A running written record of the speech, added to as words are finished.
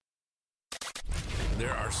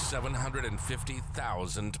There are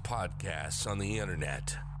 750,000 podcasts on the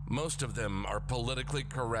internet. Most of them are politically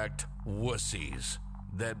correct wussies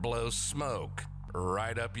that blow smoke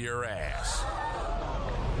right up your ass.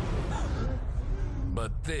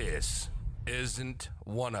 But this isn't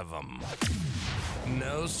one of them.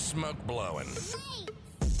 No smoke blowing.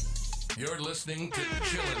 You're listening to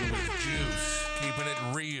Chillin' with Juice, keeping it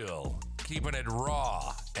real, keeping it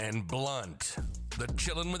raw and blunt. The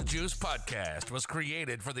Chillin' with Juice podcast was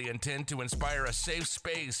created for the intent to inspire a safe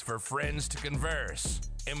space for friends to converse,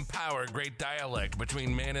 empower great dialect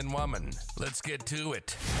between man and woman. Let's get to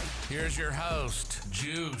it. Here's your host,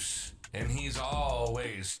 Juice, and he's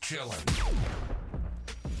always chillin'.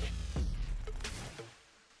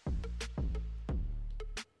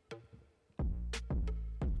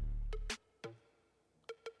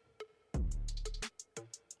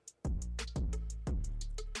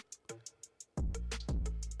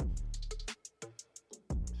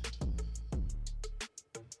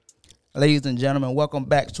 Ladies and gentlemen, welcome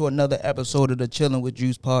back to another episode of the Chillin' with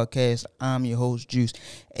Juice podcast. I'm your host, Juice,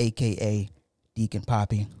 a.k.a. Deacon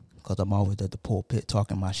Poppy, because I'm always at the pulpit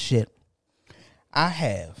talking my shit. I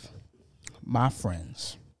have my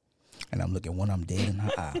friends, and I'm looking one I'm dead in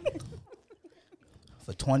her eye,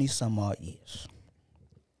 for 20-some-odd years.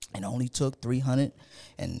 And only took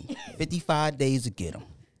 355 days to get them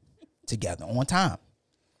together on time.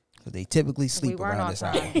 Because they typically sleep around this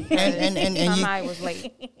hour. And somebody was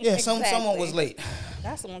late. Yeah, someone was late.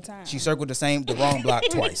 That's on time. She circled the wrong block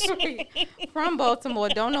twice. From Baltimore,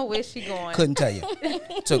 don't know where she going. Couldn't tell you.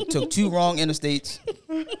 Took two wrong interstates.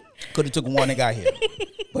 Could have took one and got here,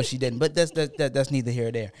 but she didn't. But that's neither here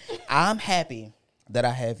or there. I'm happy that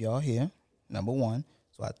I have y'all here. Number one,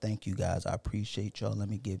 so I thank you guys. I appreciate y'all. Let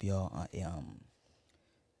me give y'all a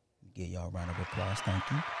round of applause. Thank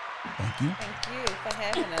you. Thank you for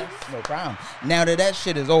having us. No problem. Now that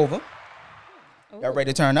shit is over, y'all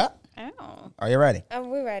ready to turn up? Oh. Are you ready?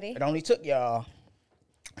 We're ready. It only took y'all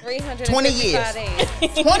 320 years. days.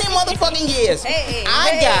 20 motherfucking years.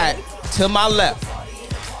 I got to my left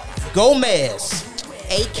Gomez,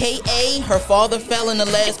 a.k.a. her father fell in the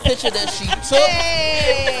last picture that she took.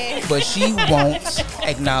 Hey. But she won't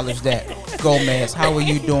acknowledge that. Gomez, how are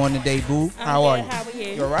you doing today, boo? How are you? How are you?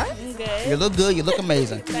 You all right? I'm good. You look good. You look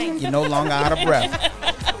amazing. You're no longer out of breath. I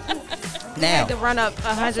Now, had to run up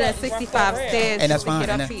 165 stairs and that's to fine. get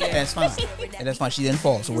And up here. that's fine. And that's fine. She didn't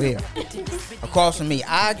fall, so we're here. Across from me,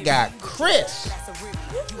 I got Chris,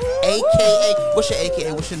 a.k.a. What's your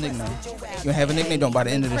a.k.a.? What's your nickname? You have a nickname? Don't. By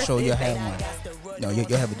the end of the show, you'll have one. No,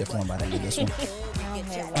 you'll have a different one by the end of this one.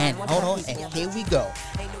 And hold on, and here we go.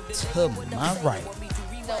 To my right,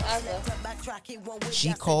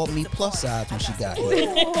 she called me plus size when she got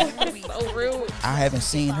here. So rude. I haven't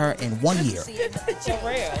seen her in 1 year. For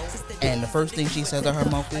real. And the first thing she says out her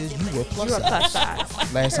mouth is, you were plus You were size. plus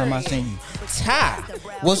size. Last time I seen you. Ty,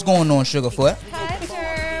 what's going on, Sugarfoot? Hi, Germ.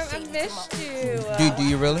 I missed you. Do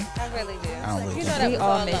you really? I really do. I don't really You think know so. we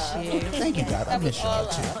all miss you. Thank you, God. I miss y'all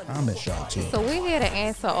too. I miss y'all too. So we're here to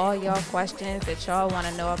answer all y'all questions that y'all want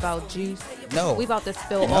to know about Juice. No. We about to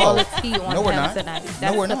spill No. all the tea on No, we're him not. tonight. That's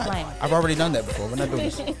No, we're the not. plan. I've already done that before. We're not doing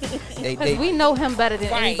this. Because we know him better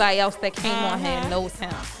than anybody else that came on here and knows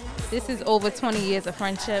him. This is over 20 years of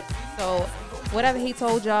friendship. So whatever he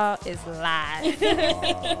told y'all is lies.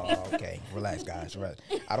 Okay. Relax, guys. Relax.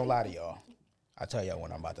 I don't lie to y'all. I tell y'all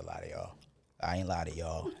when I'm about to lie to y'all. I ain't lie to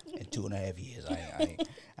y'all in 2.5 years. I ain't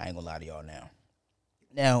gonna lie to y'all now.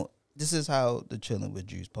 Now, this is how the Chillin' with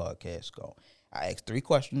Juice podcast go. I ask 3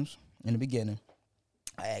 questions in the beginning.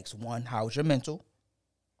 I ask 1, how's your mental?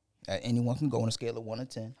 Anyone can go on a scale of 1 to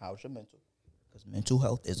 10. How's your mental? Because mental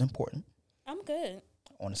health is important. I'm good.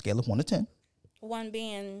 On a scale of 1 to 10. 1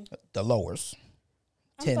 being The lowest.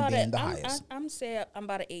 10 being the highest. I'm say I'm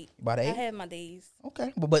about an 8. About an 8? I had my days.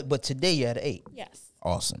 Okay. But today you're at an 8. Yes.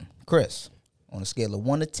 Awesome. Chris, on a scale of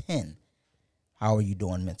 1 to 10, how are you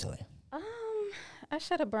doing mentally? I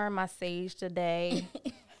should have burned my sage today.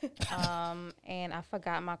 And I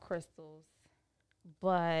forgot my crystals.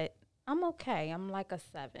 But I'm okay. I'm like a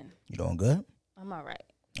 7. You doing good? I'm all right.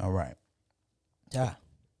 All right. Yeah.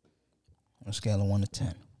 On a scale of 1 to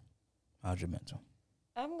 10, how's your mental?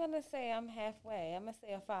 I'm going to say I'm halfway. I'm going to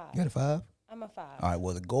say a 5. You at a 5? I'm a 5. All right.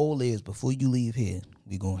 Well, the goal is before you leave here,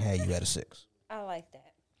 we're going to have you at a 6. I like that.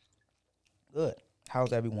 Good.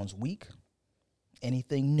 How's everyone's week?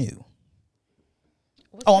 Anything new?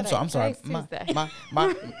 What's Oh, I'm today? sorry. Today's Tuesday.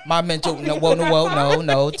 My mental.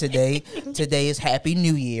 No. Today is Happy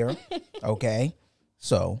New Year. Okay.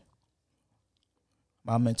 So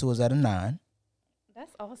my mental is at a 9.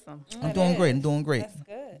 That's awesome. I'm doing great. That's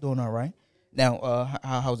good. Doing all right. Now,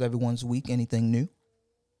 how's everyone's week? Anything new?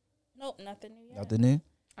 Nope, nothing new yet. Nothing new.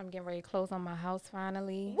 I'm getting ready to close on my house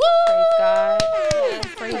finally. Woo! Praise God.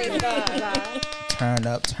 Praise God. Turn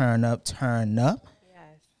up, turn up, turn up.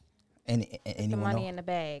 Yes. And The anyone money know? in the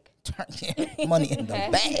bag. Money in the Okay,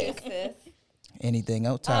 bag. sis. Anything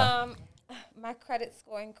else, Ty? My credit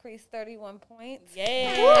score increased 31 points.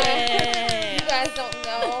 Yeah. You guys don't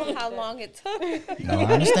know how long it took, No, I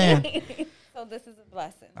understand. so this is a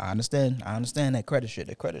blessing I understand that credit shit.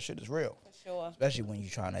 That credit shit is real, for sure. especially when you're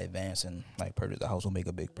trying to advance and like purchase a house or make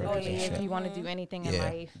a big purchase Oh, yeah, and if shit. you want to do anything in Yeah,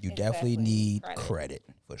 life. you definitely Exactly. need Credit. credit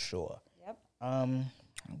for sure. Yep.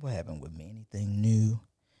 What happened with me? Anything new?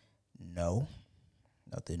 No,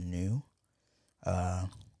 nothing new.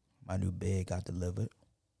 My new bed got delivered,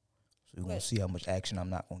 so we're gonna What? see how much action I'm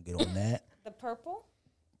not gonna get on that. The purple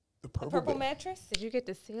The purple bed. mattress. Did you get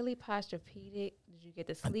the Sealy Posturepedic? Did you get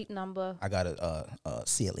the sleep number? I got a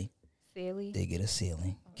ceiling. Sealy? They get a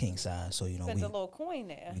ceiling, king size. So you know Spent a little coin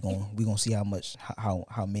there. we gonna see how much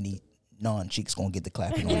how many non-cheeks gonna get the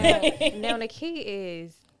clapping on that. Now the key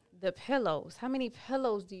is the pillows. How many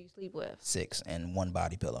pillows do you sleep with? 6 and 1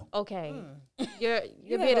 body pillow. Okay, your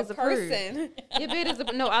You bed have is a approved. person. Your bed is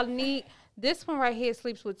no. I need this one right here.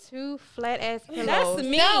 Sleeps with 2 flat ass pillows. That's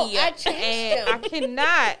me. No, I changed And I them.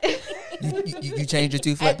 cannot. You changed your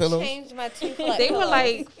 2 flat I pillows? changed my 2 flat They were pillows.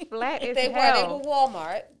 like flat as They were hell.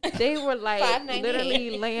 Walmart. They were like $5.98.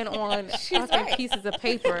 literally laying on fucking right. pieces of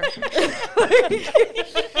paper.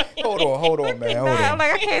 Hold on, man. Hold I'm on.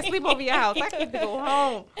 like, I can't sleep over your house. I need to go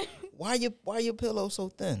home. Why your pillow so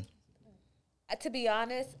thin? To be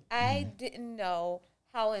honest, I didn't know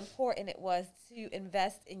how important it was to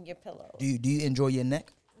invest in your pillows. Do you enjoy your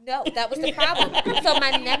neck? No, that was the problem. So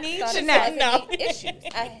my neck started neck. causing me issues.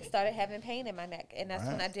 I started having pain in my neck, and that's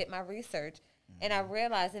when Right. I did my research, and I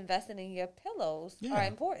realized investing in your pillows are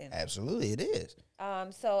important. Absolutely, it is.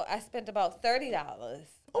 So I spent about $30.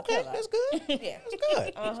 a Okay, pillow. that's good. Yeah, That's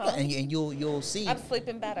good. That's good. And you'll see. I'm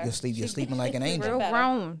sleeping better. You're sleeping like an angel. Real better.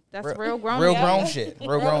 grown. That's real grown. Real Yeah. grown shit.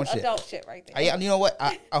 Real grown shit. Adult shit right there. You know what?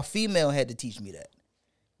 A female had to teach me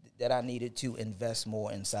that I needed to invest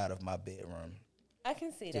more inside of my bedroom I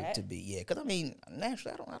can see that. to be because I mean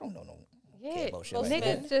naturally I don't know no care Yeah, about shit most like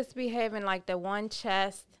niggas that. just be having like the one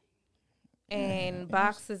chest and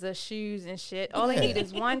boxes of shoes and shit. All they need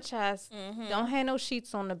is one chest. Don't have no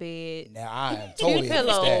sheets on the bed. Now I am totally against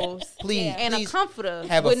pillows. that. Please, And please a comforter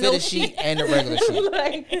have a with no fitted sheet and a regular sheet.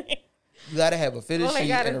 like, You gotta have a fitted all they sheet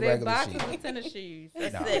got and is a their regular boxes sheet. and tennis shoes.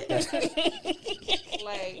 That's No, it. that's,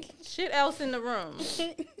 Like shit else in the room.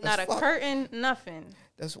 Not a fuck. curtain, nothing.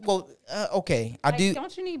 that's well, okay. I Like, do.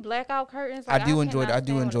 Don't you need blackout curtains? I Like, do enjoy. cannot I do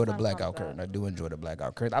stand when enjoy the sun blackout comes curtain. up. I do enjoy the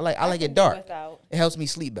blackout curtain. I like it dark. Without, It helps me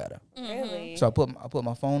sleep better. really. So I put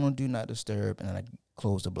my phone on do not disturb and then I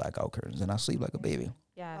close the blackout curtains and I sleep like a baby.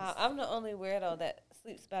 Yes. Wow, I'm the only weirdo that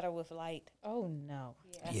sleeps better with light. Oh no.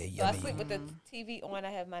 Yeah, So I I mean- sleep with the TV on.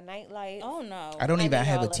 I have my night lights. Oh no. I don't I even need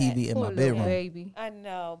have all a of TV in Poor my little bedroom. baby. I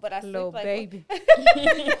know, but I sleep Little like baby.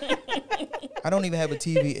 I don't even have a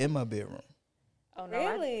TV in my bedroom. Oh no,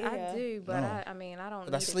 Really? I do, but No. I mean, I don't.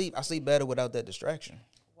 But I need it. sleep better without that distraction.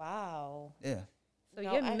 Wow. Yeah. So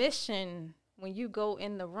No, your I- mission when you go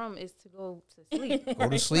in the room is to go to sleep. Go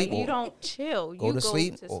to sleep Like, you or don't chill. go you to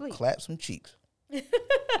sleep to or sleep. clap some cheeks.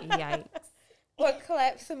 Yikes. Or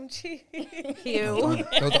clap some cheese. Ew. Those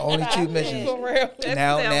are the only two missions. For real.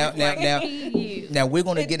 Now we're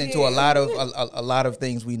gonna get into a lot of a lot of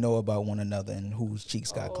things we know about one another and whose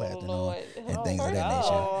cheeks got clapped and all Lord. and things of that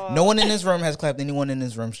Lord. nature. No one in this room has clapped anyone in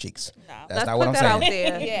this room's cheeks. No. That's Let's not put what I'm that out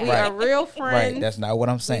saying. there. Yeah. We Right. are real friends. Right. That's not what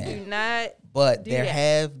I'm we do saying. not. But do there that.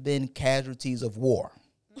 have been casualties of war.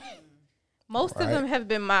 Most Right. of them have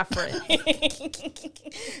been my friends.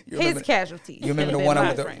 You His remember, casualties. you remember have the been one I my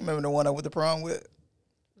with the friends. remember the one I with the prom with?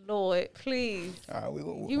 Lord, please. All right,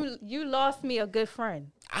 we You lost me a good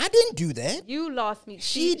friend. I didn't do that You lost me.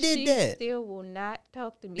 She did that. Still will not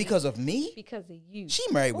talk to me because of me. because of you. She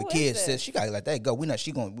married with Who is kids, this? sis. She gotta let that go. We're not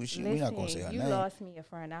gonna Listen, say her you name. lost me a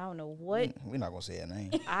friend. I don't know what We're not gonna say her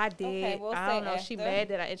name. I did. Okay, we'll I say don't know. She after. mad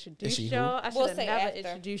that I introduced she who? y'all. I We'll should have say never after.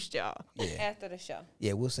 introduced y'all. Yeah, After the show.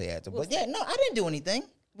 yeah, we'll say after. But yeah, no, I didn't do anything.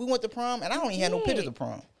 We went to prom, and I don't even have no pictures of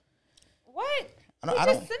prom. What? I don't- You I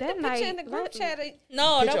just don't- sent That the picture in night, the group let- chat.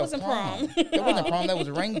 No, Picture that of wasn't prom. That wasn't prom. That was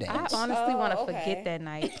a ring I dance. honestly want to okay. forget that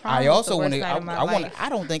night. Prom I was also the worst wanted. night of my I wanted. life. I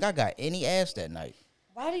don't think I got any ass that night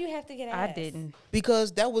Why do you have to get I ass? didn't.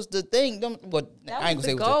 because that was the thing. But That I ain't was gonna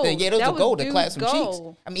say it the was the thing. goal. Yeah, that was That the was goal to dude's clap some cheeks.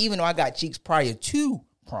 goal. I mean, even though I got cheeks prior to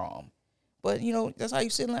prom, but you know that's how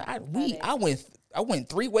you sit. I went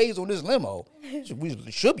 3 ways on this limo.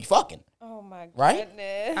 We should be fucking. Oh my Right?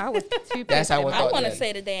 goodness. I was too. That's how pissed I at I thought want to that.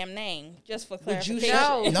 say the damn name just for Would you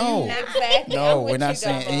clarification. No. Exactly. No, I'm we're with not you,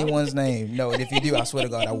 saying Damo. anyone's name. No, and if you do, I swear to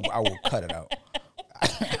God, I will cut it out.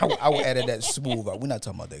 I will edit that smooth out. We're not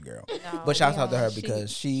talking about that girl. No, But shout we out to her don't.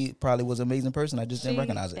 because she probably was an amazing person. I just didn't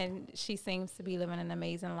recognize it. And she seems to be living an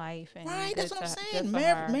amazing life. And Right, that's good what I'm to- saying. good for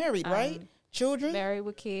her. Married, right? Children, Married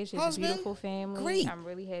with kids. She's Husband? a beautiful family. Great. I'm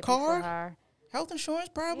really happy Car? for her. health insurance,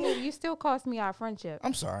 Yeah, probably. you still cost me our friendship.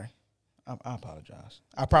 I'm sorry. I apologize.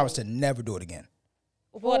 I promise to never do it again.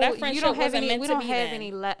 Well, that you friendship don't have wasn't any. meant We to don't be have then.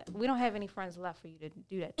 any. We don't have any friends left for you to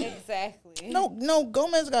do that to. Exactly. No,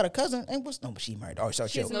 Gomez got a cousin. And what's no, but she married. Oh, so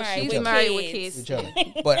She's chill. married She's with married with kids. kids. Chill.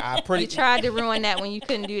 But I You pretty tried to ruin that when you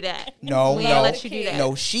couldn't do that. no, We no, ain't let you do that.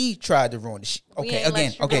 no. She tried to ruin it. We Okay, ain't let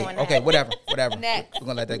again. you Okay, ruin okay. that. Whatever. Next. We're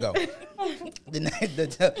gonna let that go.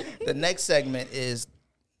 The next segment is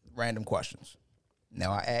random questions.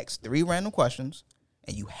 Now I ask 3 random questions,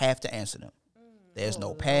 and you have to answer them. There's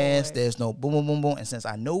no pass. Lord. There's no boom, boom, boom, boom. And since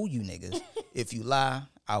I know you niggas, if you lie,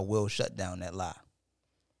 I will shut down that lie.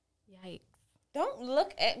 Yikes. Don't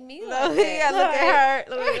look at me Look, like yeah, that. look at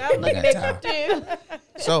her. Look, I'm Look looking at at you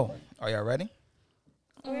too. So, are y'all ready?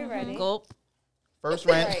 We're ready. Gulp. First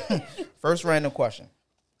random question.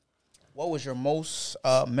 What was your most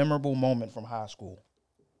memorable moment from high school?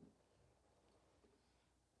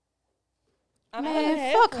 I'm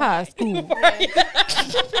Man, fuck high school.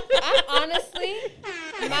 I'm honestly,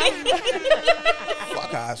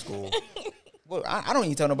 Fuck high school. Well, I don't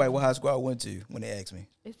even tell nobody what high school I went to when they ask me.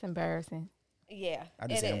 It's embarrassing. yeah. I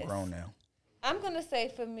just it say I'm is. grown now. I'm gonna say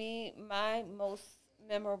for me, my most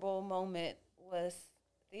memorable moment was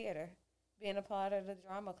theater, being a part of the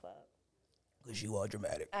drama club. Because you are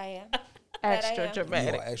dramatic. I am. Extra I am.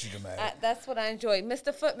 dramatic. You are extra dramatic. That's what I enjoyed.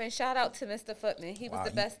 Mr. Footman, shout out to Mr. Footman. He was Wow, the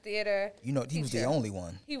he- best theater. You know, he was the teacher. only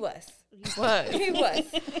one. He was. He was He was.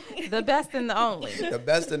 the best and the only. The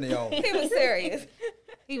best and the only. He was serious.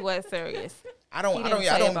 He was serious. I don't He didn't I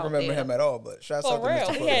say don't about remember theater. him at all, but shouts For out to real,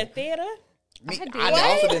 Mr. he Footman. had theater. Me, I did. I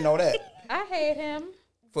also didn't know that. I had him.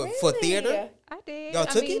 For Really? theater? I did. Y'all I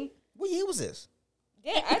took mean, it? What year was this?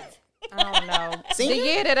 Yeah. I don't know. Senior? The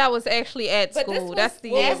year that I was actually at But this school. was- That's the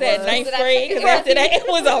What year. was that, it ninth Did I grade? take it Because after that, it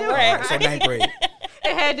was a So wrap. ninth grade.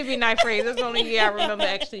 It had to be ninth grade. That's the only year I remember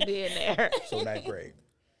actually being there. So ninth grade.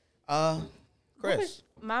 Chris.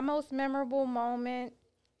 My most memorable moment,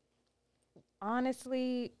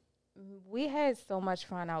 honestly, we had so much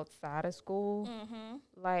fun outside of school.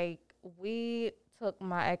 Like, we took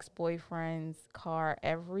my ex-boyfriend's car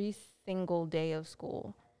every single day of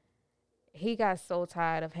school. He got so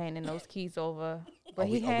tired of handing those keys over, but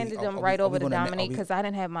he handed them right over to Dominique because I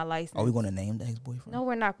didn't have my license. Are we going to name the ex-boyfriend? No,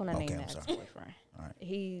 we're not going to Okay, name I'm that sorry. ex-boyfriend. All right.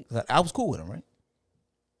 He, 'Cause I was cool with him, right?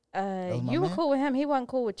 was my you were man? cool with him. He wasn't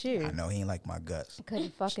cool with you. I know he ain't like my guts.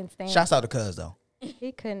 Couldn't fucking stand. Shouts out to Cuz though.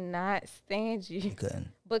 He could not stand He you. couldn't.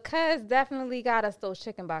 But Cuz definitely got us those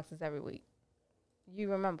chicken boxes every week.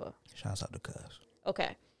 You remember? Shouts out to Cuz.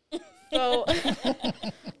 Okay. So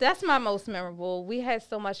that's my most memorable. We had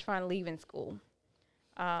so much fun leaving school.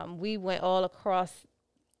 We went all across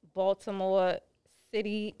Baltimore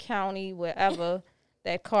City, county, wherever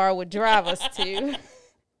that car would drive us to.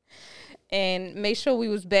 And make sure we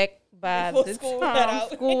was back by Before the school let time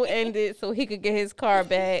out. school ended so he could get his car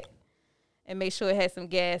back and make sure it had some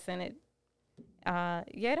gas in it. Yeah,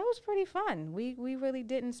 that was pretty fun. We really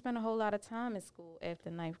didn't spend a whole lot of time in school after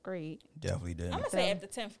ninth grade. Definitely did. I'm going to say after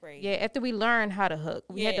 10th grade. Yeah, after we learned how to hook,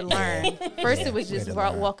 we had to Yeah. learn. First, Yeah, it was we had just to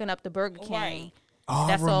learn. walking up the Burger King. Right. Oh,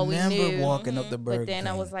 That's I all we remember knew. walking up the Burger But then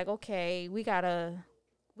I King. was like, okay, we gotta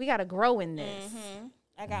grow in this.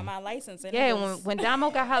 I got my license. And Yeah, it was, when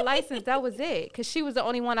Damo got her license, that was it. Because she was the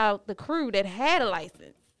only one out the crew that had a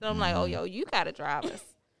license. So I'm like, oh, yo, you got to drive us.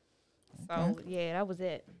 So, yeah, that was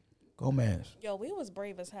it. Gomez. yo, we was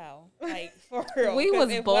brave as hell. Like, for real. We 'Cause was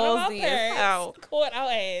if one of our ballsy as parents hell. caught our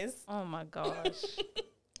ass. Oh, my gosh.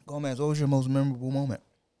 Gomez, what was your most memorable moment?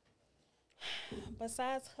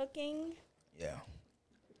 Besides hooking, Yeah.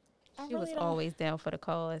 I She really was don't. always down for the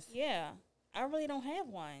cause. Yeah, I really don't have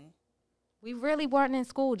one. We really weren't in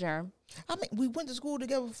school, Germ. I mean, we went to school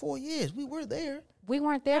together for 4 years. We were there. We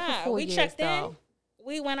weren't there Nah, for 4 we years, checked though. in.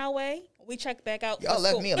 We went our way. We checked back out. Y'all for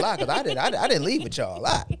left school. me a lot because I didn't leave with y'all a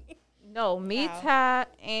lot No, me, Wow. Ty,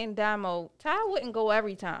 and Damo. Ty wouldn't go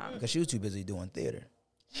every time. because she was too busy doing theater.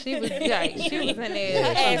 She was right. She was in there.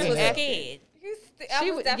 Her ass was Yeah. scared.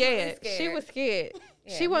 She was definitely yeah. scared. She was scared.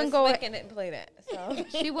 Yeah, she wouldn't Miss go. Lincoln didn't play that. So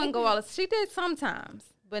She wouldn't go all. She did sometimes,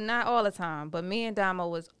 but not all the time. But me and Damo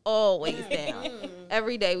was always down.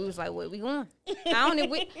 Every day we was like, "Where we going? I don't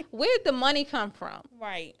know where'd the money come from?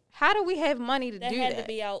 Right. How do we have money to That do had that? to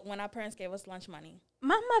be out when our parents gave us lunch money.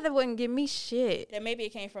 My mother wouldn't give me shit. Then maybe it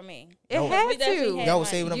came from me. It Yo, had we definitely to. had Y'all was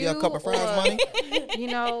money. saving up your You cup of fries or- money? You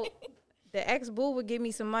know, the ex-boo would give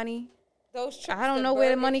me some money. Those trips I don't to know where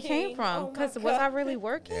the Burger money King, came from. oh my Because was I God. really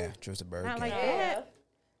working? Yeah, trips to Burger Not King. like Yeah. that.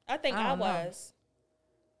 I think I I don't know. was.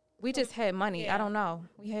 We just had money. Yeah. I don't know.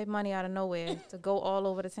 We had money out of nowhere to go all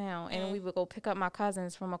over the town. And we would go pick up my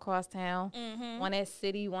cousins from across town. One at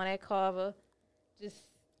City, one at Carver. Just,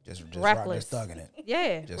 Just Reckless. thugging it.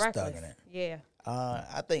 yeah, Just reckless. thugging it. Yeah.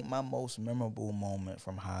 I think my most memorable moment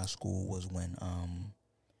from high school was when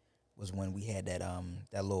we had that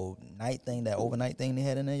little night thing, that overnight thing they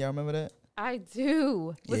had in there. Y'all remember that? I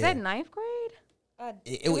do. Was Yeah. that ninth grade?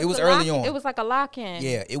 It was a early lock- on. It was like a lock-in.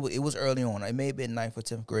 Yeah, it was early on. It may have been 9th or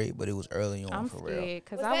 10th grade, but it was early on I'm for real. scared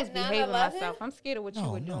because Was I that was behaving 9/11? myself. I'm scared of what you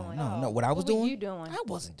No, were no, doing. no. What I was What were doing? you doing? I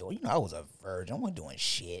wasn't doing. I was a virgin. I wasn't doing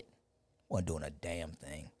shit. I wasn't doing a damn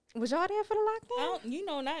thing. Was y'all there for the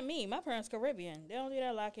lockdown? Not me. My parents Caribbean. They don't do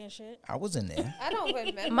that lock-in shit. I was in there. I don't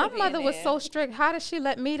remember. My being mother was there. so strict. How did she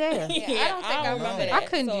let me there? Yeah, I don't think I remember that. I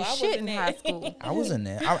couldn't So do I shit wasn't in there. high school. I was in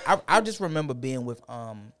there. I just remember being with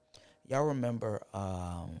y'all remember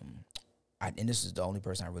and this is the only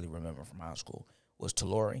person I really remember from high school was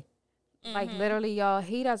Talori. Like literally, y'all,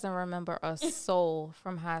 he doesn't remember a soul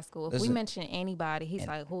from high school. If we Listen. mention anybody, he's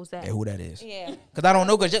like, "Who's that?" Hey, who that is? Yeah. Cause I don't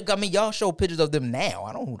know. Cause y'all show pictures of them now.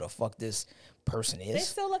 I don't know who the fuck this person They is.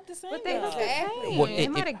 still look the same. But they look the Exactly. same. Well, They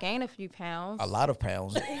it- might have gained a few pounds. A lot of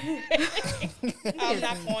pounds. I'm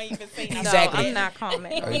not going to even say nothing. Exactly. No, I'm not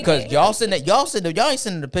commenting. Cause y'all ain't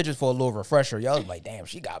sending the pictures for a little refresher. Y'all was like, damn,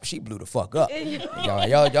 she blew the fuck up.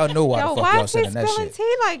 y'all know why Yo, the fuck why y'all is he sending that spilling shit.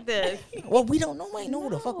 tea like this? Well, we don't know. We ain't know who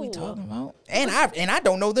the fuck we No. talking about. And I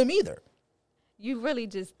don't know them either. You really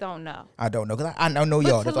just don't know. I don't know because I know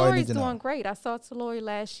y'all. But That's all I need Talori's to know. doing great. I saw Talori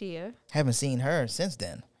last year. Haven't seen her since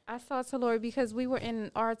then. I saw Talori because we were in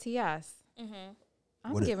RTS.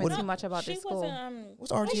 I'm What- giving what- too much about She this school. wasn't.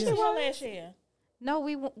 What's Where she RTS? was last year? No,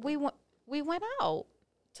 we went out.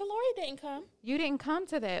 Talori didn't come. You didn't come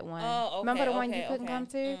to that one. Oh, okay, Remember the one okay, you couldn't okay. come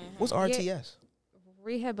to? What's RTS?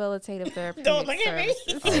 Rehabilitative therapeutic Don't look at me.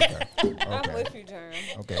 services. Okay. I'm Okay. with you, Jerm.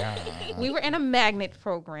 Okay. We were in a magnet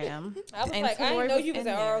program. I was And like, I Talori didn't know was you was in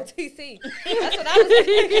at there. ROTC. That's what I was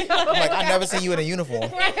thinking. I'm like, I never seen you in a uniform.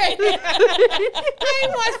 I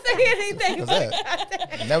didn't want to say anything. What's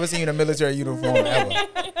that? Never seen you in a military uniform ever.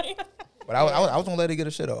 But I was gonna let her get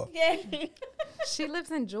her shit off. Yeah. She lives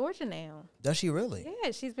in Georgia now. Does she really? Yeah,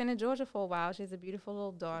 she's been in Georgia for a while. She has a beautiful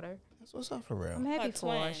little daughter. That's what's up for I'm real. happy Her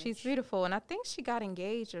for her. twin. She's beautiful. And I think she got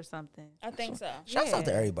engaged or something. I think so. Shouts out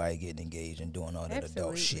to Yeah. everybody getting engaged and doing all that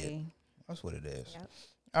adult shit. Absolutely. That's what it is. Yep.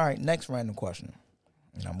 All right, next random question.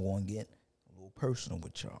 And I'm going to get a little personal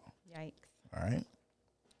with y'all. Yikes. All right.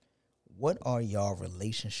 What are y'all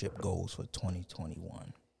relationship goals for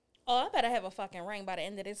 2021? Oh, I better have a fucking ring by the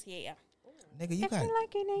end of this year. Nigga, you If got you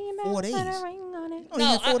like your name, 4 put days. a ring on it. Oh,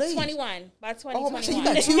 No, you got 4 I'm days. 21 by Oh, I'm 2021. about to say you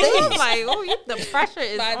got 2 I'm days. like, oh, the pressure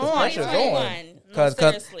is By on. pressure's on. 2021. No, Cause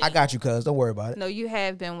seriously. I got you, cuz. Don't worry about it. No, you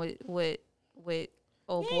have been with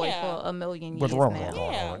old boy Yeah. for a million What's years wrong? now.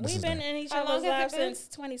 Yeah, This we've is been the- in each How other's long has lives it been? since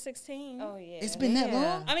 2016. Oh, yeah. It's been that Yeah.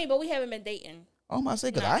 long? I mean, but we haven't been dating. Oh, my say,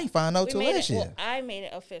 because No. I ain't find out We till made last it, year. well, I made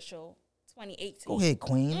it official 2018. Go ahead,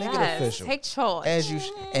 Queen. Make it Yes, official. take charge. As you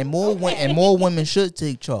and more women should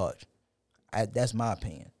take charge. That's my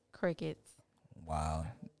opinion. Crickets. Wow.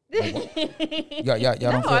 y'all No,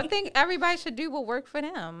 don't I feel, think everybody should do what work for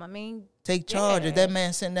them. I mean, take charge. If that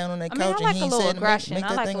man sitting down on that I mean, I couch like and he a ain't little said aggression. make I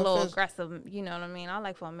that like a thing little official. aggressive. You know what I mean? I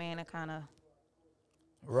like for a man to kind of,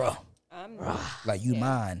 Ruh. I'm Like you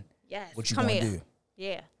mine. yes, What you come gonna here. do?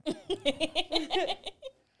 Yeah.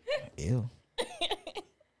 Ew.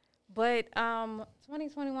 But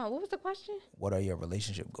 2021. What was the question? What are your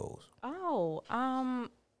relationship goals? Oh,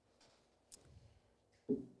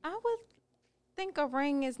 I would think a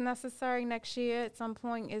ring is necessary next year at some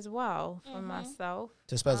point as well for myself.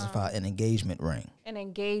 To specify an engagement ring. An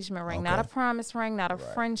engagement ring, not a Okay. promise ring, not a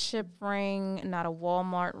friendship ring, not a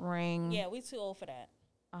Walmart ring. Yeah, we too old for that.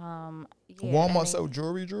 Yeah, Walmart an, sell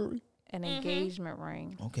jewelry? an engagement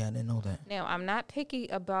ring. Okay, I didn't know that. Now, I'm not picky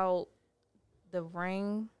about the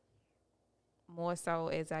ring more so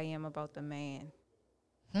as I am about the man.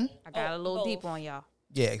 I got a little both. deep on y'all.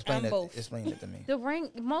 Yeah, explain I'm that. both. Explain it to me. The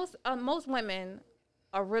ring, most women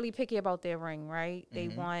are really picky about their ring, right? They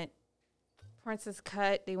want princess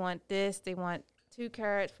cut. They want this. They want 2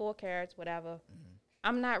 carats, 4 carats, whatever.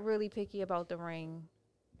 I'm not really picky about the ring.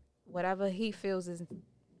 Whatever he feels is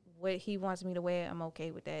what he wants me to wear, I'm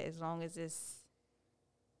okay with that as long as it's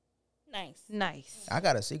Nice. nice. I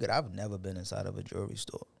got a secret. I've never been inside of a jewelry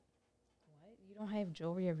store. You don't have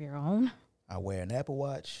jewelry of your own? I wear an Apple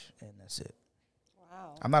Watch and that's it.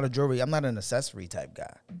 Wow. I'm not a jewelry. I'm not an accessory type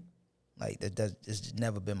guy. Like it's just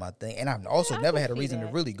never been my thing, and I've also I never can had a see reason that.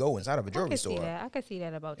 to really go inside of a I jewelry can store. see that. I can see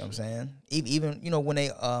that about You know you. what I'm saying? Even when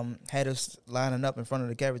they had us lining up in front of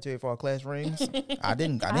the cafeteria for our class rings, I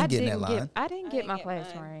didn't get in that line. I didn't get my get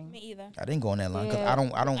class mine. ring. Me either. I didn't go in that line because Yeah.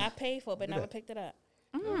 I don't. I paid for it, but do never that. picked it up.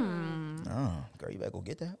 Oh, girl, you better go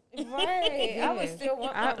get that. Right. I would Yeah. still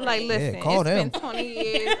want I, my like, ring. listen, call it's them. been 20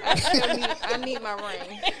 years. I need my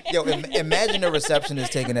ring. Yo, imagine the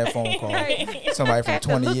receptionist taking that phone call. Somebody from Had to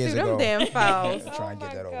 20 look years through them ago. damn files. Try and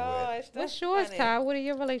get that over with. Gosh, What's that's yours, funny. Ty? What are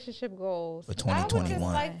your relationship goals? For I would just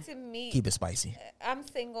 2021, like to meet. keep it spicy. I'm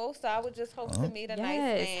single, so I would just hope to meet a nice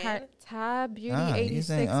Yes, man. Ty Beauty Ah, you 86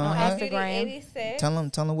 saying, on uh-huh. Beauty Instagram. 86.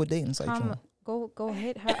 Tell them what dating site you Come, on. go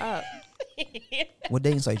hit her up. What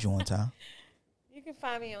dating site you on, Ty? You can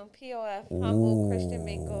find me on POF, Humble Christian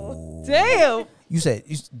Mingle. Damn, You said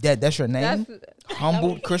that's your name? that's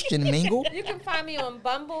Humble Christian Mingle? You can find me on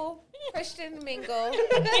Bumble, Christian Mingle,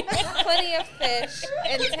 Plenty of Fish,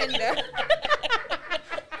 and Tinder.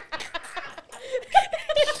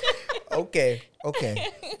 Okay.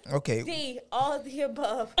 D, all of the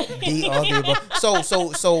above. D all the above.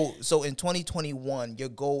 So in 2021, your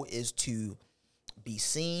goal is to be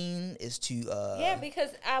seen, is to Yeah, because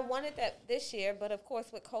I wanted that this year, but of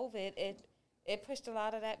course with COVID, it pushed a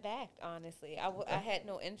lot of that back, honestly. I had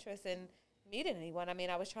no interest in meeting anyone. I mean,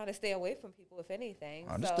 I was trying to stay away from people, if anything.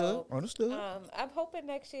 Understood. So, I'm hoping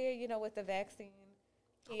next year, with the vaccine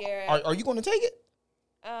here, Are you going to take it?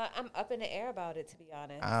 I'm up in the air about it, to be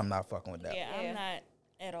honest. I'm not fucking with that. Yeah, Yeah. I'm not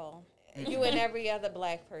at all. You and every other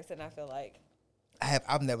black person, I feel like.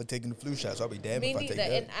 I've never taken the flu shot, so I'll be damned Me if I neither, take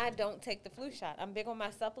that. and I don't take the flu shot. I'm big on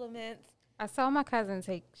my supplements. I saw my cousin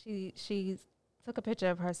take. She took a picture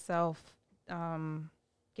of herself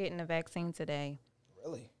getting the vaccine today.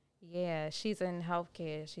 Really? Yeah, she's in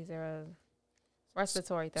healthcare. She's a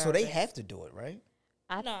respiratory therapist. So they have to do it, right?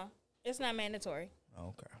 No, it's not mandatory.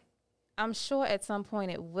 Okay. I'm sure at some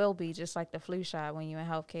point it will be just like the flu shot. When you're in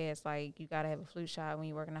healthcare, it's like you got to have a flu shot when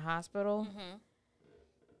you work in a hospital. Mm-hmm.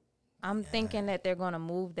 I'm thinking that they're going to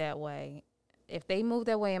move that way. If they move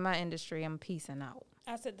that way in my industry, I'm peacing out.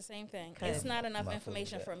 I said the same thing. Okay. It's not enough My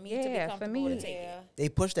information food, for me yeah. to be Yeah, for comfortable me. to take it. Yeah. They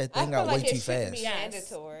pushed that I thing feel out like way it too shouldn't fast. be Yes.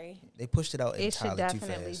 mandatory. They pushed it out It should entirely too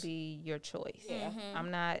definitely fast. be your choice. Yeah. I'm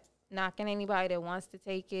not knocking anybody that wants to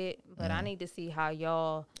take it, but I need to see how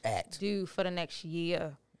y'all Act. do for the next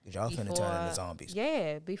year. 'Cause y'all finna turn into zombies.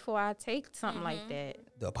 Yeah, before I take something like that.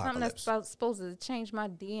 The Something apocalypse. that's supposed to change my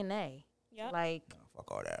DNA. Yep. Like, Fuck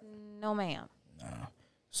all that. no ma'am. Nah.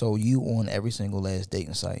 So you on every single last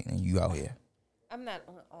dating site and you out here. I'm not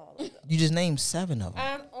on all of them. You just named 7 of them.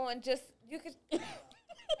 I'm on just, you could.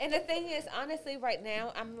 And the thing is, honestly, right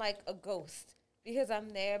now, I'm like a ghost because I'm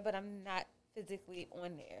there, but I'm not physically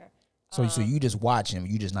on there. So you just watch him.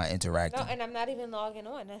 You just not interacting. No, and I'm not even logging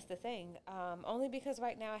on. That's the thing. Only because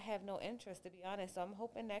right now I have no interest, to be honest. So I'm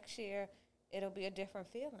hoping next year it'll be a different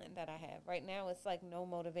feeling that I have. Right now it's like no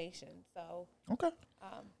motivation. So, Okay.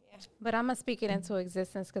 yeah. But I'm going to speak it into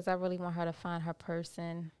existence because I really want her to find her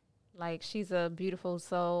person. Like, she's a beautiful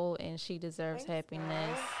soul and she deserves Thanks,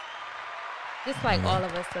 happiness. girl. Just like all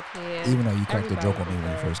of us up here. Even though you cracked the joke on Everybody me when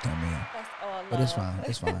you deserves- first came in. That's all But it's love. fine.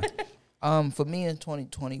 It's fine. For me in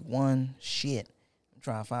 2021, shit. I'm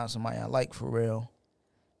trying to find somebody I like for real.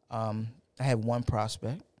 I have one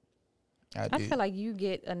prospect. I I do. feel like you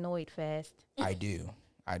get annoyed fast. I do.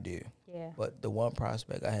 Yeah. But the one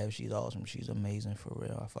prospect I have, she's awesome. She's amazing for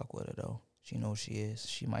real. I fuck with her though. She knows she is.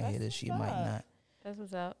 She might hear this. She what's might up. not. That's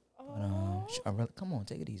what's up. But, I really, come on,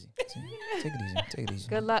 take it easy. Take it easy. Take it easy.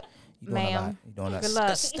 Good luck, You doing a lot. ma'am. You doing a lot. Good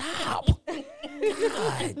luck. Stop.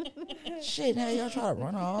 God. Shit, now y'all try to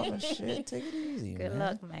run off and shit. Take it easy. Good man.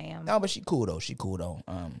 luck, ma'am. No, but she cool though. She cool though.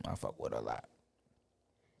 I fuck with her a lot.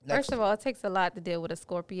 First of all, it takes a lot to deal with a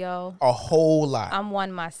Scorpio. a whole lot. I'm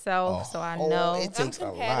one myself, so I know It I'm takes a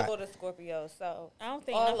compatible lot. to Scorpio, so I don't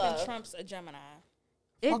think All nothing love. trumps a Gemini.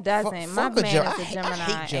 it fuck- doesn't. fuck My a man Gem- I is a hate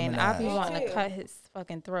Gemini, and I be Geminis. wanting Me to too. cut his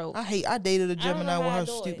fucking throat. I dated a I don't Gemini know with how her I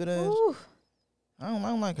do it. stupid ass. Ooh, I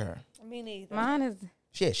don't like her. me neither. mine is.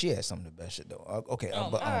 She has some of the best shit though. Okay, Oh,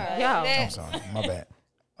 but All right. Yo. I'm next. sorry, my bad.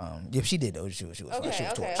 Yeah, she did though. She was fine. Okay, She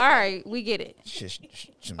was okay. torch. All right, we get it.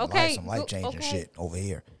 Some Okay, some life changing okay. shit over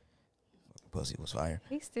here. Pussy was fire.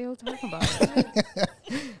 He's still talking about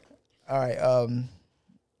it. All right,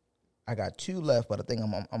 I got 2 left, but I think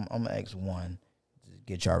I'm gonna ask one to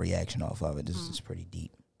get your reaction off of it. This is pretty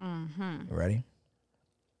deep. Mm-hmm. You ready?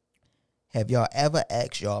 Have y'all ever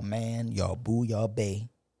asked y'all man, y'all boo, y'all bae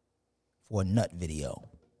for a nut video?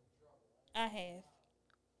 I have.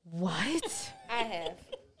 What? I have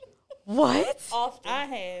What? often. I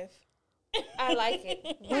have. I like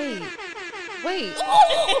it.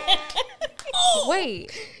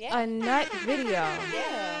 Wait. Yeah. A nut video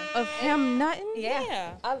Yeah. of him nutting?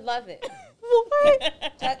 Yeah. I love it.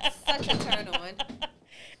 What? That's such a turn on.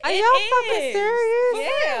 Are It y'all fucking is. serious?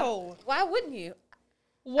 Yeah. Real. Why wouldn't you?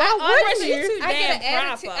 Why Unless wouldn't you you? too I get an damn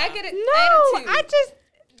attitude. proper. I get an No, attitude. I just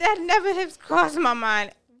that never has crossed my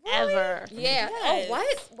mind ever. Yeah. Yes. Oh,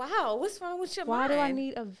 what? Wow. What's wrong with your Why mind? do I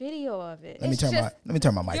need a video of it? Let me It's turn my just- let me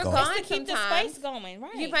turn my mic you're on. gone. To keep the Sometimes. spice going,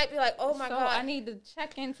 right? You might be like, oh my So God. I need to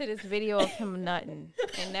check into this video of him nutting,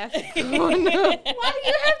 and that's going up. Why do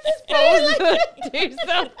you have to supposed to do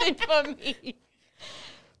something for me?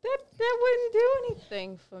 That wouldn't do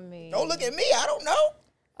anything for me. Don't look at me. I don't know.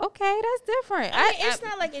 Okay, that's different. I mean, it's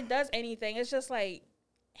not like it does anything. It's just like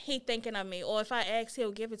he thinking of me, or if I ask,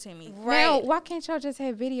 he'll give it to me. Now, Right. why can't y'all just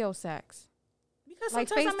have video sex? Because Like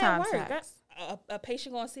sometimes I'm at FaceTime work. sex. A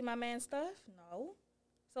patient gonna see my man's stuff? No.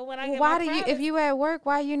 So when I Well, get why my do you? private- If you at work,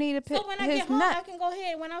 why you need to pick so when I his get home, I nut? can go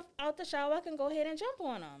ahead. When I'm out the shower, I can go ahead and jump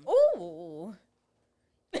on him. Ooh.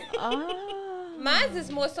 Oh. Mine's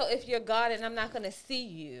is more so if you're God and I'm not going to see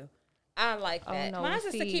you. I like Oh, that. no. Mine's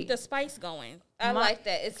is to see. keep the spice going. I My- like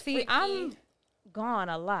that. It's See, freaky. I'm gone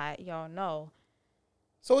a lot, y'all know.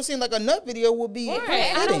 So it seems like a nut video would be Right.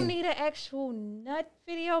 I don't fitting. need an actual nut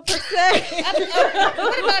video per se.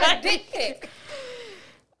 What about a dick pic?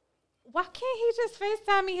 Why can't he just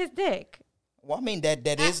FaceTime me his dick? Well, I mean that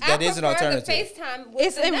is I an prefer the alternative. FaceTime with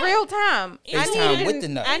It's the in nut. real time. FaceTime with the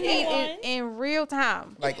nut. I need Yeah. it in real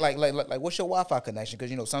time. Like what's your Wi-Fi connection?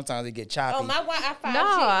 Because sometimes they get choppy. Oh, my Wi-Fi 5G.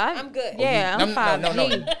 No, I'm good. Yeah, I'm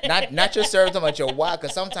 5G. no, not your service, but your Wi.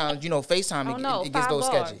 Because sometimes FaceTime Oh no, it gets a little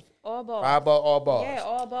bars. sketchy. All bars. All bars. Yeah,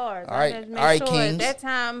 all bars. All right, I just all make right, sure Kings. at that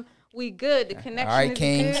time we good. The connection All right, is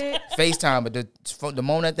Kings. good. FaceTime, but the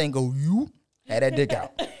moment that thing go, you had that dick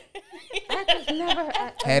out. I just never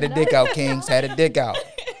Had a dick out, Kings. Had a dick out.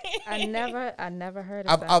 I never heard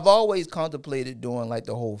of that. I've always contemplated doing like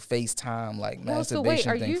the whole FaceTime like Yo, so masturbation wait,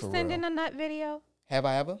 are thing you for sending real. a nut video? Have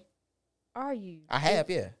I ever? Are you? I have,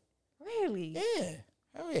 yeah. Really? Yeah.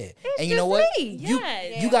 Oh yeah. It's And you know just what? me.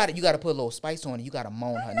 Yes. You got to put a little spice on it. You got to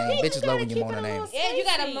moan her name. you Bitches love when gotta you keep moan her it a name. little Yeah, you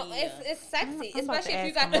gotta. spicy. It's sexy, I'm about especially to if you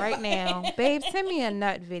ask got him the right now. Babe, send me a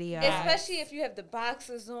nut video. Especially if you have the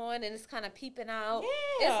boxers on and it's kind of peeping out.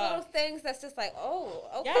 Yeah. It's little things that's just like, oh,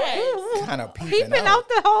 okay. Yes. Kind of peeping, Peeping out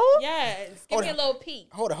the hole? Yes. Give Hold me a on. little peek.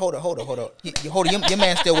 Hold on. Your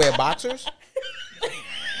man still wear boxers?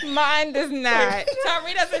 Mine does not.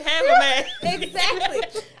 Tari doesn't have a man.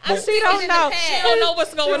 Exactly. I'm She speaking don't in know. the She past. don't know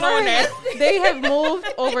what's going on there. They have moved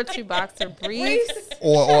over to boxer briefs.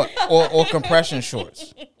 Or compression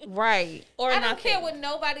shorts? Right. Or I don't nothing. care what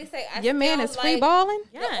nobody say. I Your man still is free like balling?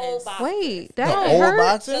 The old Yes. boxers. Wait, The that don't old hurt?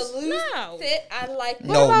 boxers? The loose No. fit, I like. What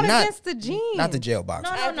No, about not- against the jeans? Not the jail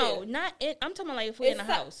boxers. No, I no. do. Not it. I'm talking like if we're in the It's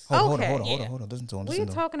a- house. Hold Okay. on. Listen to him. We're Listen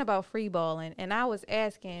to him. talking about free balling, and I was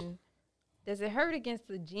asking, does it hurt against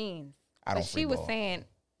the jeans? I don't But she was free ball. saying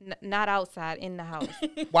not outside, in the house.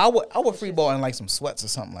 Well, I would free ball in like some sweats or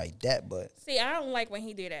something like that, but See, I don't like when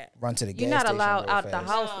he do that. run to the gas You're not station allowed real out the fast.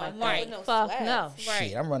 house No, like no, that. no Fuck sweats. no. Right.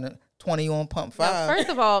 Shit, I'm running 20 on pump No, 5. first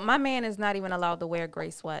of all, my man is not even allowed to wear gray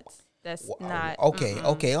sweats. That's not Okay.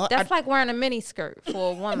 That's like wearing a mini skirt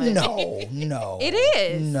for a woman. No. It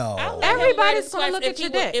is. No. I'll let him Everybody's wear gonna the look sweats at your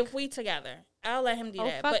if he- dick. If we together, I'll let him do Oh,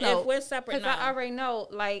 that. fuck But no. if we're separate, Because no. I already know,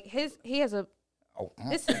 like he has a. Oh,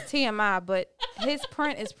 This is TMI, but his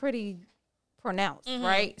print is pretty pronounced,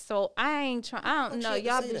 right? So I ain't trying. I don't know. shit,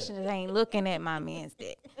 Y'all say that. bitches ain't looking at my man's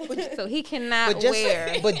dick, so he cannot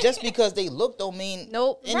wear. but just because they look don't mean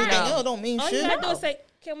Nope. anything Right. else don't mean All you shit. gotta do is say,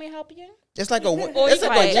 "Can we help you? It's like a Or that's you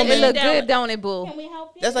like like, a It woman. look down. good, don't it, boo? Can we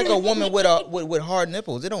help you?" That's like a woman with hard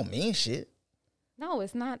nipples. It don't mean shit. No,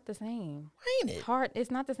 it's not the same. Ain't it? Hard.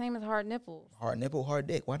 It's not the same as hard nipples. Hard nipple, hard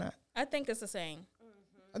dick. Why not? I think it's the same.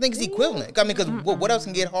 I think it's equivalent. I mean, because what else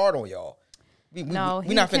can get hard on y'all? We No, we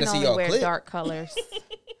he not can finna see only y'all wear clip. dark colors.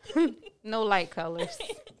 No light colors.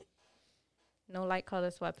 No light color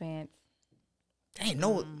sweatpants. Ain't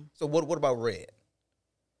no. So what about red?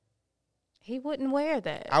 He wouldn't wear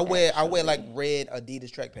that. I wear actually. like red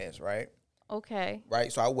Adidas track pants, right? Okay.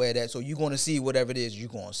 Right. So I wear that. So you gonna see whatever it is you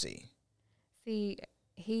gonna see. See,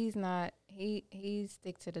 he's not. He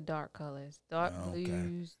stick to the dark colors, dark Oh, okay.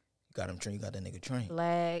 blues, You got him trained. You got that nigga trained.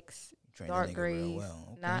 blacks, Train that dark nigga real grays, well.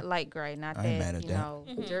 Okay. not light gray, not I ain't mad that at you that.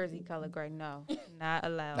 know jersey color gray. No, not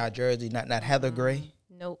allowed. Not Jersey. Not Heather Gray.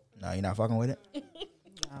 Nope. No, you're not fucking with it.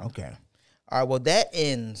 Okay. All right. Well, that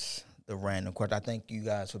ends the random question. I thank you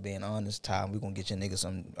guys for being on this time. We're gonna get your niggas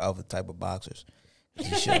some other type of boxers.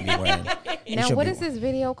 He shouldn't be wearing. Now, what is this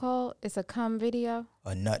video called? It's a cum video.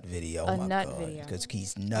 A nut video. A Oh my nut God. video. Because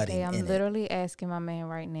he's nutting Okay, I'm in it. literally asking my man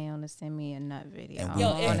right now to send me a nut video. And I'm we- Yo,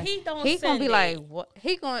 if gonna- he don't he gonna send be it, like, what?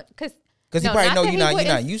 He gonna cause Because no, he probably not know that you're he not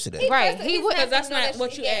wouldn't- used to that. right. He would. Because that's not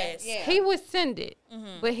what you asked. Yeah. He would send it,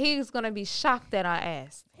 but he's gonna be shocked that I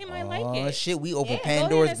asked. He might like Oh it. shit, we open Yeah, go ahead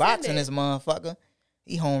Pandora's and box send in it. this motherfucker.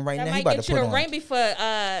 He home right That now. He might about to get you put the on. ring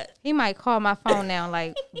before. He might call my phone now,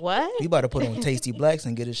 like, what? He about to put on Tasty Blacks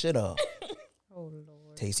and get his shit off. Oh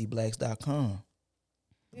Lord. TastyBlacks.com.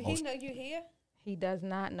 Did he know you here? He does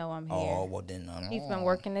not know I'm here. Oh well then. He's been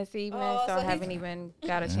working this evening, Oh, so so I haven't even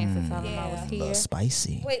got a chance to tell him I Yeah. was A here. little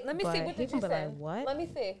spicy. Wait, let me see. But What he did you gonna be say? like, what? Let me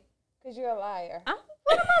see. Because you're a liar.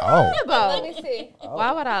 What am I Oh. lying about? Let me see.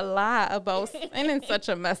 Why would I lie about sending such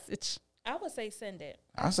a message? I would say send it.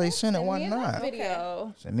 I say send it. Send Why me a nut not?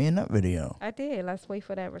 video. Send me a nut video. I did. Let's wait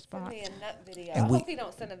for that Send response. me a nut video. And I we- hope he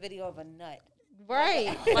don't send a video of a nut.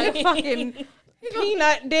 Right. Like a fucking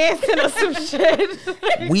peanut dancing or some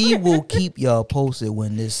shit. We will keep y'all posted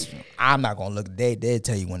when this. I'm not gonna look. They'll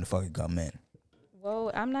tell you when the fuck it come in.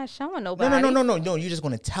 Well, I'm not showing No, nobody. no. You're just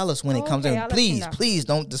gonna tell us when it comes Okay, in. I'll let you Please, know. please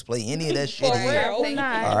don't display any of that shit For here. real. I'm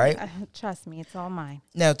not. All right. Trust me, it's all mine.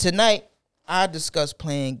 Now tonight, I discussed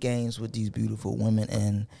playing games with these beautiful women,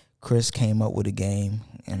 and Chris came up with a game,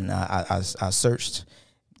 and I searched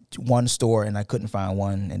one store and I couldn't find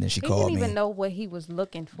one, and then she He called didn't me. even know what he was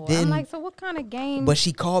looking for. Didn't- I'm like, so what kind of game? But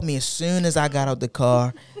she called me as soon as I got out the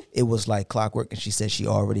car. It was like clockwork, and she said she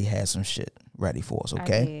already had some shit ready for us. I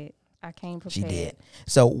Okay, did. I came prepared. she did.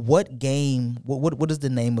 So, what game? What is the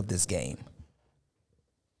name of this game?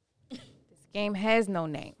 This game has no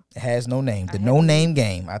name. It has no name. The I no have name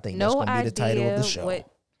game. I think that's No gonna be the title of the idea show. what.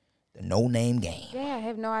 The no name game. Yeah, I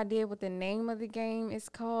have no idea what the name of the game is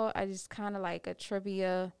called. I just kind of like a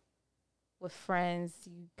trivia with friends.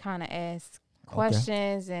 You kind of ask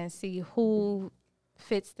questions and see who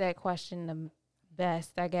fits that question the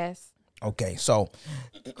best, I guess. Okay, so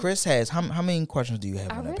Chris has how many questions do you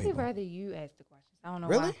have I on that really paper? rather you ask the questions. I don't know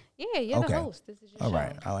Really? why. Yeah, you're Okay. the host. This is your All show.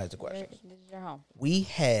 right, I'll ask the questions. This is your home. We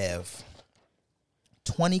have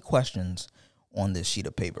 20 questions on this sheet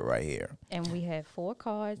of paper right here. And we have 4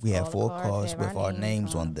 cards. We have All the 4 cards have with our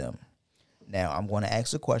names on them. Now, I'm going to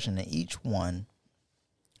ask a question, and each one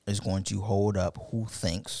is going to hold up who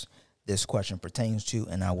thinks this question pertains to,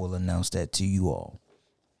 and I will announce that to you all.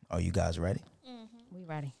 Are you guys ready? We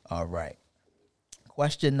ready. All right.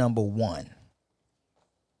 Question number 1.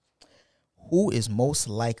 Who is most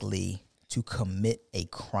likely to commit a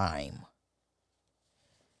crime?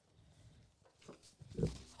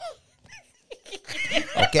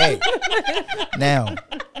 Okay. Now,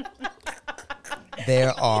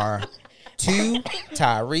 there are 2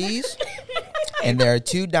 Tyrees and there are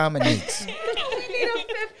 2 Dominiques. We need a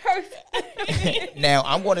fifth person. Now,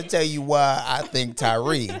 I'm going to tell you why I think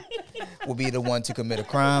Tyree will be the one to commit a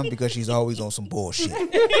crime, because she's always on some bullshit.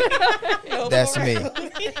 That's me.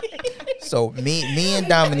 So me and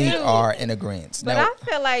Dominique are in agreement. But Now, I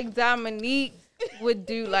feel like Dominique would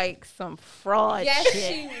do like some fraud Yes, shit.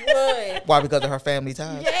 she would. why? Because of her family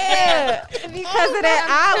ties? Yeah, because of that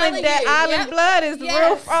I'm island, telling that you, island yep. blood is real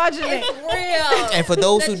Yes, fraudulent. It's real. And for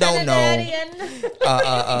those who don't know,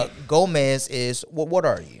 Trinidadian. Gomez is what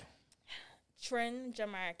are you? Trin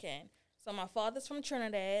Jamaican. So my father's from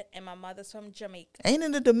Trinidad and my mother's from Jamaica. Ain't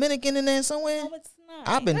it a Dominican in there somewhere? No, it's not.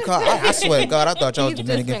 I've been called. I swear to God, I thought y'all was He's just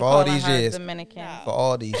Dominican been for all calling these her years. Dominican. No. For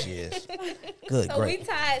all these years. Good, So great. we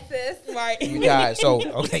tied, sis. Right. You guys, so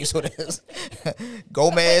okay, so there's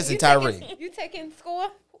Gomez and Tyree. You taking score,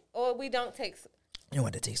 or we don't take? You don't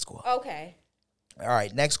have to take score. Okay. All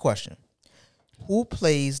right, next question. Who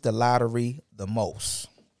plays the lottery the most?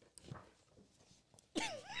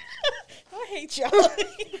 I hate y'all.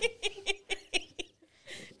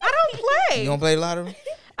 I don't play. You don't play the lottery?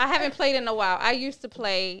 I haven't played in a while. I used to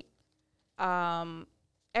play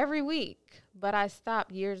every week, but I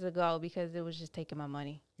stopped years ago because it was just taking my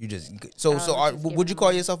money. You just I so was so just would you giving call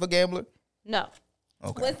money. yourself a gambler? No,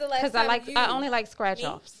 Okay. When's the last because time I only like scratch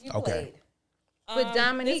offs. You Okay. played? But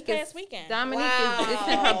Dominique this is past weekend. Dominique is it's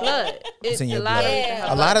in her blood. It's in your a lot blood. of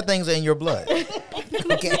Yeah. A lot of things are in your blood.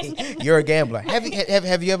 Okay, you're a gambler.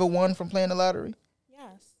 Have you ever won from playing the lottery?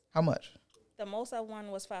 Yes. How much? The most I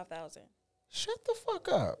won was 5,000. Shut the fuck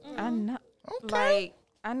up. I'm not Okay. like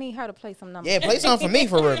I need her to play some numbers. Yeah, play something for me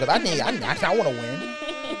for real, because I want to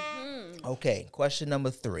win. Okay, question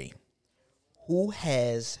number 3. Who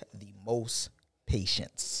has the most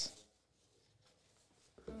patience?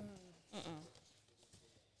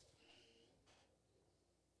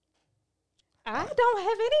 I don't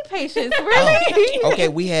have any patience, really. Okay,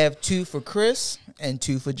 we have 2 for Chris and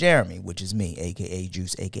 2 for Jeremy, which is me, aka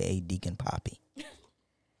Juice, aka Deacon Poppy.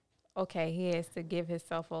 Okay, he has to give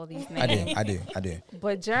himself all these names. I do.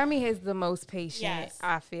 But Jeremy is the most patient, Yes.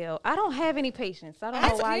 I feel. I don't have any patience. I don't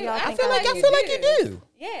know why y'all I think feel like do. I feel like you do.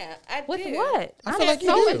 Yeah, I With do. what? I I'm feel like you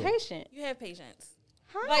so do. impatient. You have patience.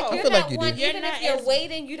 How? Like I you're feel not like you do. one. You're Even not if you're as-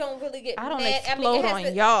 waiting, you don't really get I don't mad. explode it has on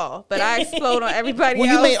to- y'all, but I explode on everybody Well,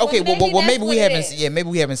 else. you may okay. Well, Well, maybe maybe that's we what it haven't. is. Yeah, maybe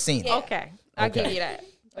we haven't seen it. Yeah. Okay, I'll Okay. give you that.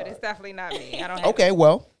 But it's definitely not me. I don't have Okay,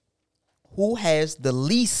 well, who has the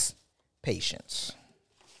least patience?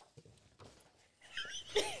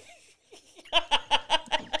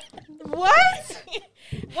 What?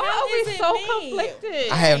 Why How are we is it so me?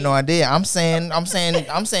 conflicted? I have no idea. I'm saying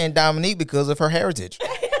Dominique because of her heritage.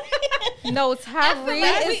 No, Tyree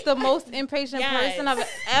like is the most impatient Yes. person I've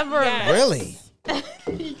ever Yes. met. Really?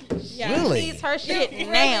 Yeah. Really? She's her You're shit really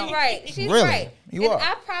now. right. She's Really? right. You and are.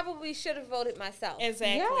 I probably should have voted myself.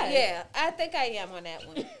 Exactly. Yes. Yeah, I think I am on that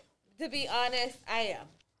one. To be honest, I am.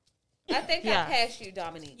 I think Yeah. I passed you,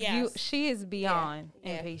 Dominique. Yeah. She is beyond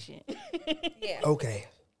Yeah. impatient. Yeah. Okay.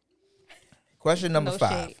 Question number No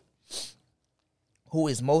 5. shade. Who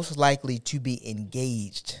is most likely to be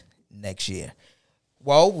engaged next year?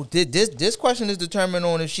 Well, this question is determined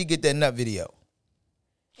on if she get that nut video.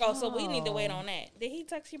 Oh, so we need to wait on that. Did he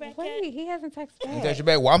text you back Wait, yet? he hasn't texted You back. text you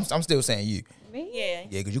back. Well, I'm still saying you. Me? Yeah.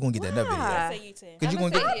 Yeah, because you're going to get that nut video. Why? I say you too. Because you're I'ma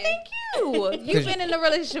going to say get... you. Thank you. You've been in a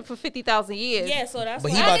relationship for 50,000 years. Yeah, so that's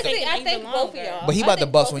But why he I'm about to- taking I even think both of longer. y'all. But he I about to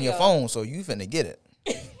think bust both on of your y'all. phone, so you finna get it.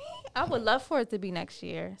 I would love for it to be next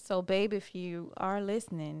year. So, babe, if you are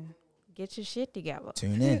listening, get your shit together.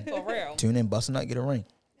 Tune in. For real. Tune in, bust a nut, get a ring.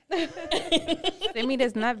 Send me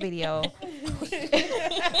this nut video.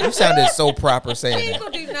 You sounded so proper She saying ain't that.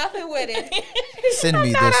 gonna do nothing with it. Send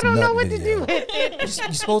me I this don't know nut what to video. do with it.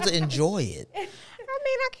 You're supposed to enjoy it. I mean,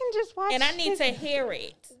 I can just watch And I need his- to hear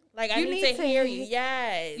it. Like, I You need need to to hear hear- you.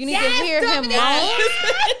 Yes. You need to hear him moan.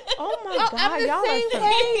 Oh my Oh, God, I'm the y'all same are so.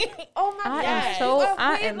 way. Oh my I God. am so. You are I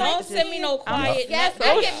weird am. like Don't just- send me no quiet. Yes,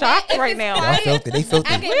 nothing. so I get shocked mad if right it's now. Y'all quiet. filthy. They filthy.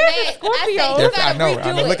 I get Where's the mad. I Scorpio? say, you They're- gotta I know. redo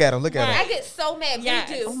I know. it. Look at him. Look at I him. get so mad. Yes.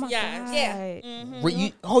 Redo. Oh my Yes. God.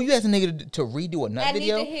 Yeah. You asked a nigga to redo a nut I need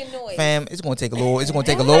video? to hear noise. Fam, it's gonna take a little. It's gonna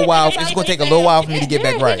take a little while. It's gonna take a little while for me to get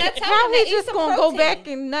back And I right. tell him How to he eat just some gonna go protein. back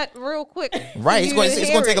and nut real quick? Right. It's for gonna. you to It's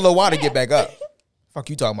hear gonna take a it? little while to get back up. Fuck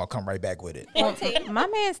you talking about? Come right back with it. My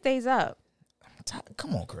man stays up.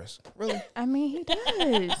 Come on, Chris. Really? I mean, he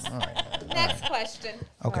does. Next question.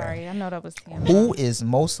 Okay. Sorry, I know that was him. Who is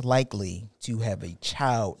most likely to have a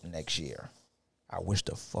child next year? I wish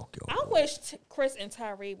the fuck yo. I wish Chris and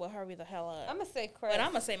Tyree would hurry the hell up. I'm gonna say Chris. But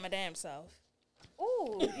I'm going to say my damn self.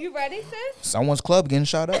 Ooh, you ready, sis? Someone's club getting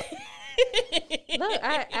shot up. Look,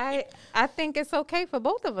 I think it's okay for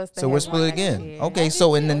both of us. To So we're have one split next again. year. Okay,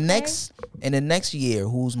 so in the Okay. next year,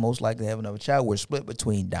 who's most likely to have another child? We're split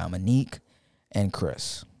between Dominique and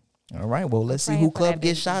Chris. All right. Well, let's see praying who for club that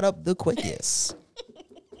gets baby. shot up the quickest.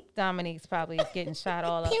 Dominique's probably getting shot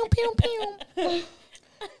all up. Pew, pew, pew.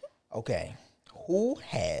 Okay. Who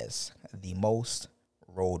has the most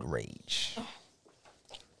road rage?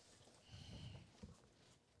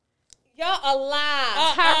 Y'all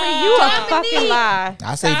alive. Tyree, you a fucking Dominique. lie.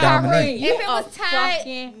 I say Tyree, Dominique. you If it a was tied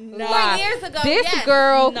fucking 3 lie. years ago, This yes.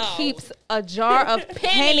 girl No. keeps a jar of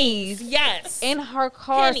pennies Yes. in her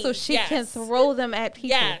car so Pennies, she yes. can throw them at people.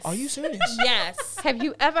 Yes. Are you serious? Yes. Have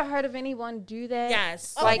you ever heard of anyone do that?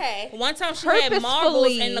 Yes. Like, Okay. One time she had marbles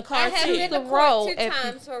in the I car have too. been to Throw court 2 at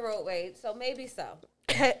times for road rage, so maybe so.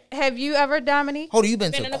 Have you ever, Dominique? Hold on, you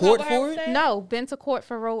been Been to in the court car with her for with it? that? No, been to court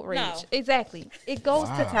for road rage. No. Exactly. It goes to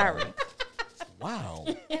Wow. Tyree. Wow.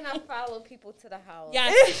 And I follow people to the house.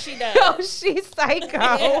 Yes, she does. Oh, she's psycho.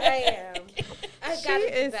 Yeah, I am. I She gotta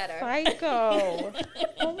do is better. psycho.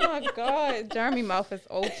 Oh my God, Jeremy mouth is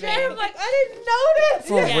open. I'm like, I didn't know this.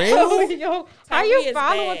 For Yeah. real? Yo, how Tyree you is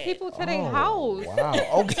following bad. people to their Oh, house? wow.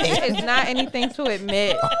 Okay. It's not anything to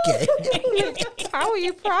admit. Okay. How are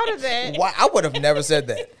you proud of that? Why? I would have never said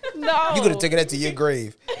that. No, You could have taken that to your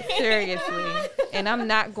grave. seriously. And I'm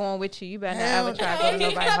not going with you. You better Hell not ever try to no. go to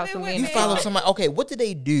nobody's You house with coming me. with in You the follow car. somebody. Okay, what did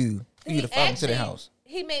they do for you to follow them to their house?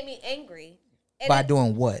 He made me angry. And By then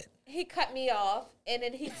doing what? he cut me off, and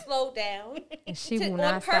then he slowed down. And she will on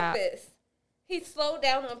not stop. purpose. He slowed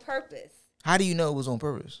down on purpose. How do you know it was on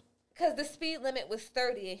purpose? Because the speed limit was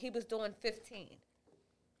 30 and he was doing 15.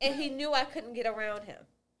 And he knew I couldn't get around him.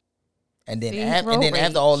 And then, See, and road then rage.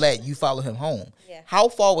 after all that, you follow him home. Yeah. How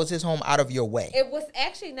far was his home out of your way? It was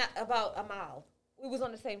actually not about a mile. We was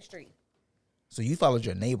on the same street. So you followed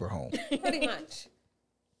your neighbor home. Pretty much.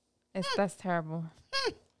 That's terrible.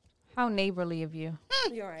 How neighborly of you.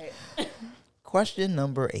 You're right. Question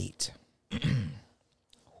number 8.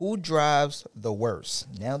 Who drives the worst?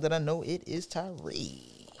 Now that I know it is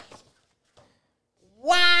Tyree.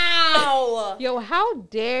 Wow. Yo, how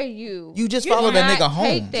dare you? You just followed that nigga home.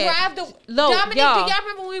 take that. Drive the Look, Dominic, y'all. do y'all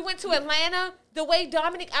remember when we went to Atlanta? The way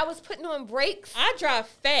Dominic, I was putting on brakes. I drive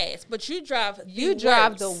fast, but you drive You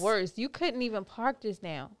drive the worst. You couldn't even park just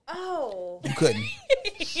now. Oh. You couldn't.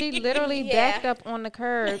 She literally Yeah. backed up on the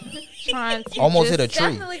curb trying to Almost just, hit a tree.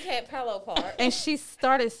 Definitely can't parallel park. and she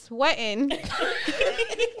started sweating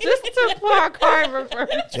just to put her car in reverse.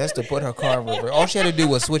 Just to put her car in reverse. All she had to do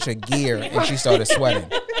was switch a gear and she started sweating.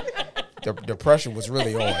 The pressure was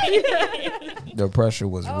really on. The pressure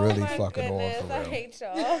was really my fucking goodness, on for I real. hate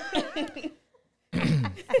y'all.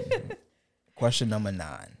 Question number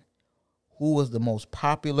 9. Who was the most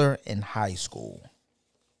popular in high school?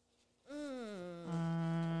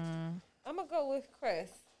 I'm gonna go with Chris.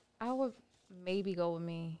 I would maybe go with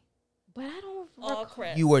me, but I don't. All recall-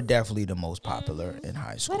 crap. You were definitely the most popular in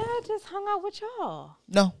high But school. I just hung out with y'all.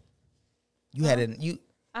 No. You had an you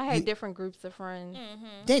I had You- different groups of friends.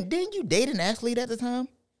 didn't you date an athlete at the time?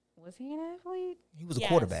 Was he an athlete? He was a Yes.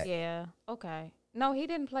 quarterback. Yeah. Okay. No, he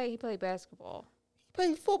didn't play. He played basketball. He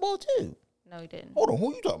played football too. No, he didn't. Hold on,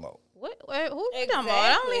 who you talking about? What? Who you talking about?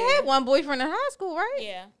 I only Exactly. had one boyfriend in high school, right?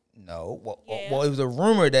 Yeah. No. Well, Yeah. well, it was a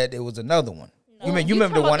rumor that there was another one. No. You You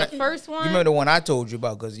remember the talking one? about the first one? You remember the one I told you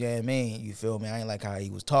about? Because, yeah, I mean, you feel me? I ain't like how he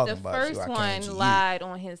was talking The about first you. I came one to you. lied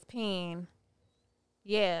on his pen.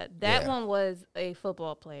 Yeah, that Yeah. one was a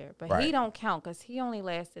football player, but Right. he don't count because he only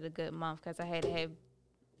lasted a good month because I had to have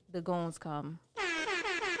the goons come. The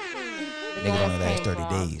Nigga goons only last came 30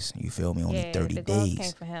 for him. days. You feel me? Only Yeah, 30 the goons came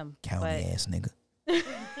days. for him. County but ass nigga.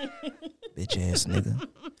 Bitch ass nigga.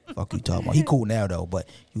 Fuck you talking about. He cool now, though, but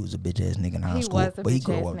he was a bitch ass nigga in high he school. was a But he bitch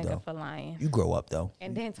grow ass up, nigga though. for lying. You grow up, though.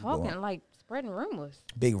 And then grow up. talking, like, spreading rumors.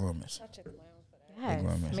 Big rumors. Such a clown for that. Yes, Big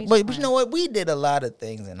rumors. major But you clown. know what? We did a lot of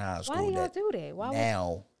things in high school Why do y'all that do that? Why would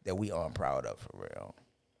now that we aren't proud of, for real.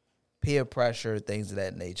 Peer pressure, things of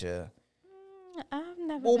that nature. I've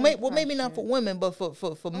never Well, been maybe not for pressured. women, but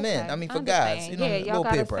for men. Okay, I mean, I for guys, understand. you know, yeah, a y'all little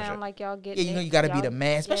gotta peer pressure. sound like y'all get. Yeah, you know, you got to be the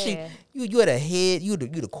man, especially yeah. you at a head, you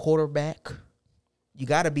the quarterback. You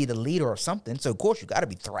got to be the leader or something. So of course you got to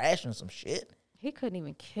be thrashing some shit. He couldn't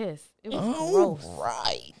even kiss. It was Oh, gross.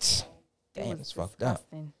 right. It Damn, was it's fucked up.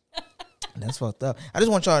 disgusting. That's fucked up. I just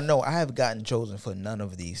want y'all to know I have gotten chosen for none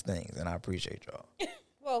of these things, and I appreciate y'all.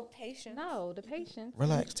 Well, patience. No, the patience.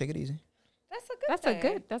 Relax, take it easy. That's a good That's thing. a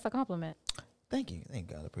good. That's a compliment. Thank you. Thank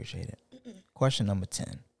God. I appreciate it. Question number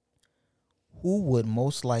 10. Who would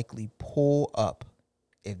most likely pull up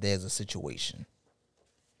if there's a situation?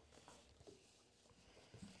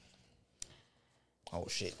 Oh,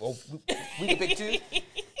 shit. Well, we can pick 2?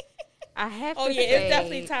 I have Oh, to yeah, say it's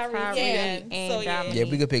definitely Tyree. Yeah. and So, yeah. Dominique.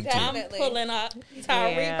 Yeah, we could pick 2. I'm Definitely. pulling up.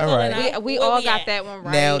 Tyree Yeah. pulling All right. up. We Where all we got at? that one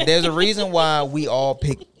right. Now, there's a reason why we all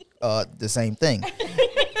picked the same thing.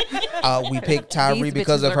 We picked Tyree These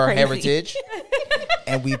because bitches of are her crazy. heritage,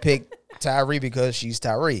 and we picked Tyree because she's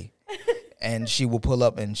Tyree, and she will pull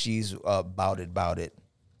up and she's about it.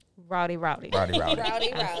 Rowdy. Rowdy. Rowdy,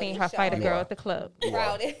 I've seen her fight a You girl are. at the club.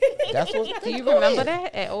 Rowdy. That's what. Do you remember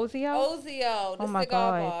that at Ozio? Ozio. The Oh my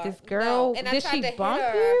cigar God, bar. this girl. No, and I Did tried she to hit bump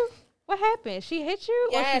her. you? What happened? She hit you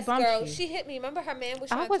or Yes, she bumped girl. you? She hit me. Remember her man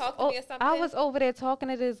was I trying was to talk to me or something? I was over there talking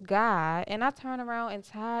to this guy, and I turn around and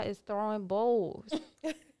Ty is throwing bowls.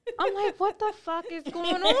 I'm like, what the fuck is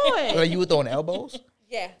going Are on? you were throwing elbows?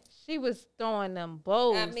 Yeah. She was throwing them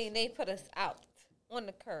bowls. I mean, they put us out on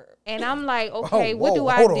the curb. And I'm like, okay, what whoa, do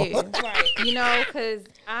I hold do? on. Right. You know, because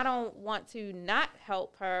I don't want to not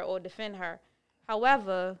help her or defend her.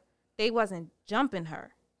 However, they wasn't jumping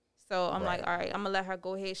her. So I'm like, all right, I'm going to let her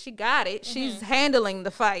go ahead. She got it. She's handling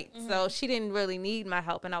the fight. So she didn't really need my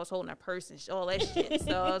help. And I was holding her purse and all that shit.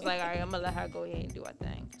 So I was like, all right, I'm going to let her go ahead and do her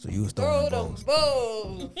thing. So you was Throw throwing them elbows.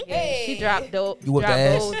 bulls. Yeah, Hey. she dropped dope. You whooped her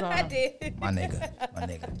ass? on I him. did. My nigga.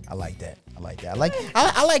 I like that.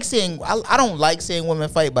 I like seeing. I don't like seeing women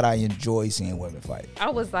fight, but I enjoy seeing women fight.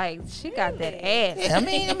 I was like, she got that ass. Yeah, I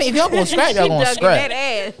mean, if y'all gonna scrap, y'all She gonna dug in scrap. that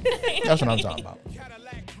ass. That's what I'm talking about.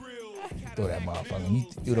 Throw that motherfucker. You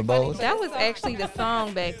threw the balls. That was actually the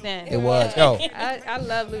song back then. It was. Yo, I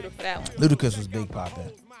love Luda for that one. Ludacris was big popping.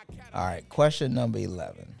 All right, question number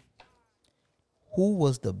 11. Who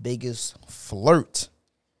was the biggest flirt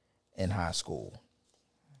in high school?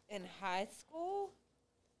 In high school?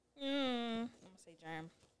 I'm going to say Germ.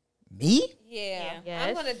 Me? Yeah. Yeah.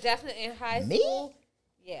 I'm going to definitely in high Me? school.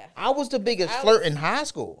 Yeah. I was the biggest I flirt was- in high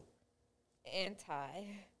school. Anti.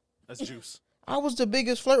 That's juice. I was the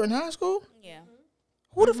biggest flirt in high school? Yeah.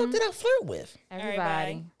 Who the fuck did I flirt with?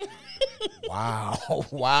 Everybody. Wow,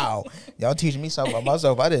 wow. Y'all teaching me something about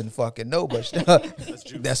myself I didn't fucking know, but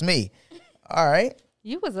that's me. All right.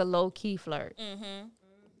 You was a low key flirt.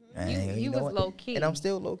 And You know was what? low key. And I'm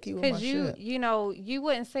still low key with my Cause shit. you know, you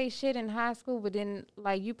wouldn't say shit in high school, but then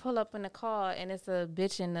like you pull up in the car and it's a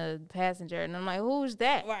bitch in the passenger, and I'm like, who's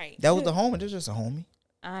that? Right. That was the homie. That's just a homie.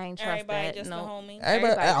 I ain't trust Everybody that. just no. the homie.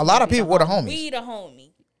 Everybody, Everybody a lot of be the people were the homie. homies. We the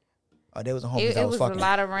homie. Oh, there was the homies I It was was fucking. a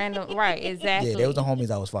lot of random. Right. Exactly. Yeah, there was the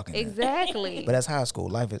homies I was fucking. Exactly. But that's high school.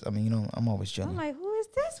 Life is. I mean, you know, I'm always chilling. I'm like, who is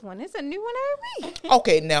this one? It's a new one every week.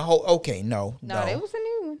 Okay, now, okay, no. No, it was a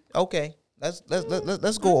new one. Okay,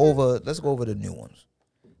 let's go over the new ones.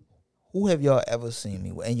 Who have y'all ever seen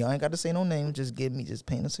me with? And y'all ain't got to say no names. Just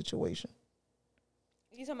paint a situation.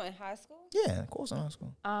 You talking about in high school? Yeah, of course in high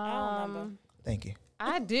school. don't remember. Thank you.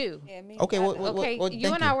 I do. Yeah, me. Okay, I what? know. Okay, what you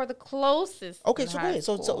thank and I were the closest. Okay, in so go high ahead.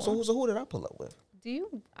 So school. who did I pull up with? Do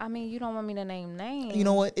you? I mean, you don't want me to name names. You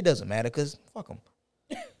know what? It doesn't matter because fuck them.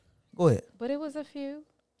 Go ahead. But it was a few.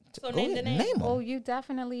 So Go name ahead. the name. Name 'em. Oh, you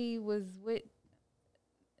definitely was with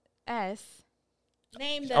S.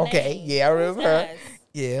 Name the Okay, name. yeah, I remember Who's her. us?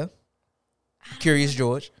 Yeah. Curious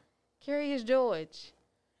George. Curious George.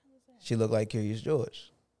 She looked like Curious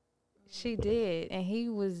George. She did, and he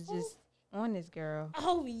was just on this girl,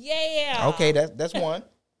 Oh yeah. Okay, that's one.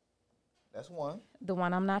 That's one. the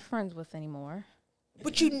one I'm not friends with anymore.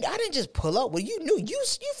 But I didn't just pull up. Well, you knew you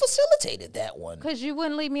facilitated that one Cause you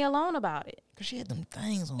wouldn't leave me alone about it. because she had them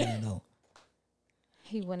things on her though.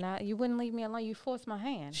 He would not. You wouldn't leave me alone. You forced my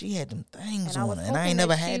hand. She had them things and I on was her, and I hoping ain't never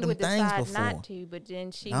that she had them would things decide before. not to, but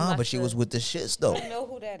then she. Nah, but must she was have- with the shits though. I know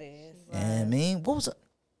who that is. I mean, what was it?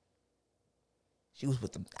 She was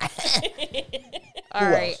with them. All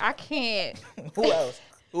who right, else? I can't. Who else?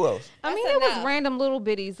 Who else? I mean, That's it was enough. random little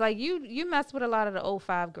bitties. Like you messed with a lot of the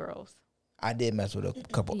 05 girls. I did mess with a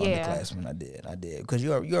couple Yeah. underclassmen. I did because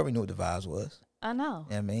you already knew what the vibes was. I know. You know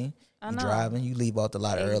what I mean? I You know. driving, you leave out the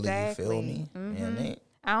lot early. You feel Exactly. me? You know what I mean?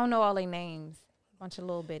 I don't know all their names. Bunch of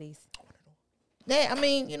little bitties. Yeah, I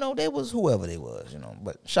mean, you know, they was whoever they was, you know.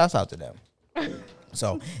 But shouts out to them.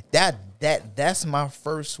 So that's my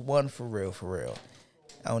first one for real, for real.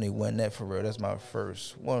 I only won that for real. That's my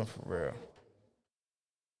first one for real.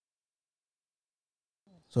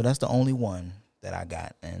 So that's the only one that I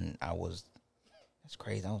got, and that's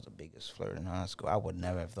crazy. I was the biggest flirt in high school. I would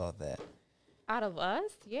never have thought that. Out of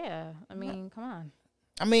us, yeah. I mean, come on.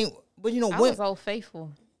 I mean, but you know I when? was Old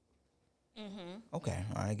Faithful. Okay,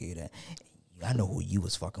 I give you that. I know who you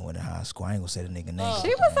was fucking with in high school. I ain't gonna say the nigga name. She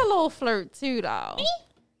was a little flirt too, though. Me?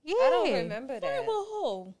 Yeah. I don't remember Flirt that. with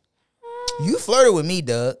who? You flirted with me,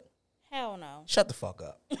 Doug. Hell no. Shut the fuck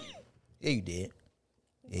up. Yeah, you did.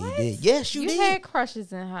 Yeah, you did. Yes, you You did. had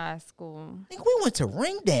crushes in high school. Nigga, we went to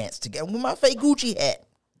ring dance together with my fake Gucci hat.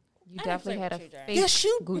 You I didn't definitely flirt had a with you, Jack. fake Yes,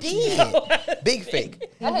 you Gucci did. hat. Big fake.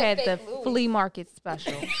 You I had had the fake Louis. flea market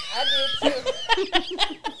special. I did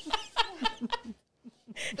too.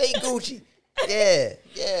 Fake Gucci. Yeah.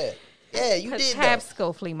 You did that.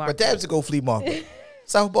 Tabsco flea market. But that's to go flea market.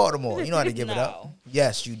 South Baltimore. You know how to give it up. No.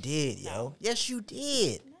 Yes, you did, yo. Yes, you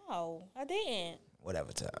did. No, I didn't.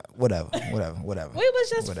 Whatever. Whatever. We was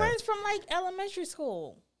just Whatever. friends from like elementary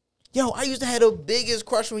school. Yo, I used to have the biggest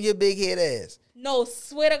crush on your big head ass. No,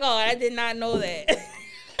 swear to God, I did not know that.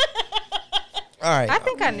 All right. I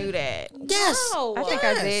think I knew that. yes. No. I think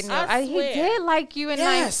Yes. I did know. I He swear. did like you in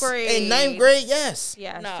Yes. ninth grade. In ninth grade, yes.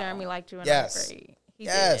 Yes, No. Jeremy liked you in Yes. ninth grade. He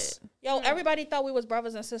Yes. did. Yo, everybody thought we was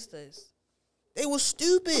brothers and sisters. They was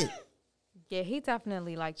stupid. Yeah, he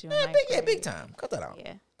definitely liked you in Yeah, ninth grade. big time. Cut that out.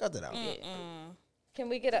 Yeah. Cut that out. Can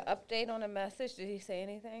we get an update on the message? Did he say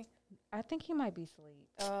anything? I think he might be asleep.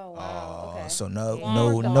 Oh wow. Okay. So no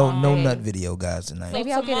Okay. nut video, guys, tonight.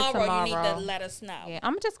 Maybe So I'll get it tomorrow, you need tomorrow. to let us know. Yeah,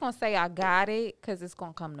 I'm just gonna say I got it because it's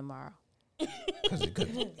gonna come tomorrow.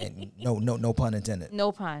 And no pun intended.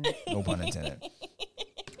 No pun. No pun intended.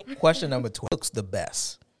 Question number 12. Looks the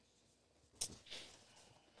best.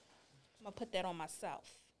 I'm gonna put that on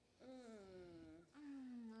myself.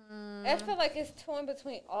 I feel like it's torn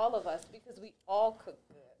between all of us because we all cook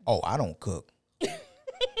good. Oh, I don't cook. All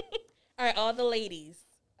right, all the ladies.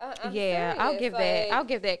 I'm Yeah, I'll serious, give like, that. I'll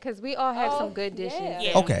give that because we all have Oh, some good dishes. yeah.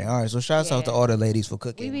 Yeah. Okay, all right. So shouts out to Yeah. all the ladies for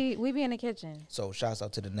cooking. We be in the kitchen. So shouts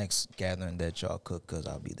out to the next gathering that y'all cook because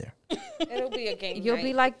I'll be there. It'll be a game. You'll night.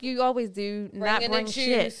 be like you always do, not Bringing bring the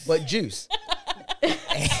shit. juice. But juice.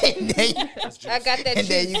 and there you, I got that and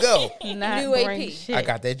there juice. you go. Not New bring AP. shit. I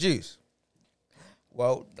got that juice.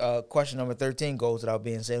 Well, question number 13 goes without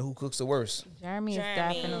being said. Who cooks the worst? Jeremy is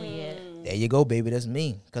Jeremy. definitely it. There you go, baby. That's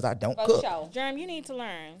me. Because I don't For cook. sure. Germ, you need to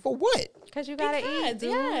learn. For what? Because you gotta eat,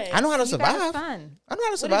 dude. yes. I know how to You got a survive. son. I know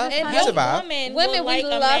how to survive. it? I Your survive. women Women, will we like a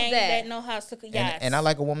love man that. know how to cook. Yes. And I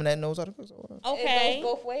like a woman that knows how to cook. So Okay. It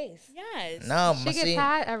goes both ways. Yes. no, She my gets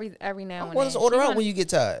tired every now and then. Well, let's order She out wanna- when you get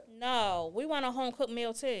tired. No, we want a home cooked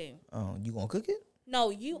meal too. Oh, you gonna cook it? No,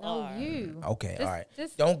 you No, are. you. Okay, Just, all right.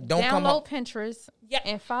 Just Don't download come up. Pinterest Yeah.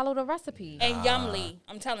 and follow the recipe. And Yumly,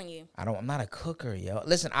 I'm telling you. I'm not a cooker, yo.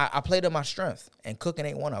 Listen, I play to my strength, and cooking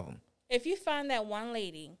ain't one of them. If you find that one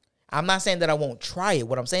lady, I'm not saying that I won't try it.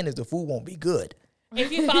 What I'm saying is the food won't be good. if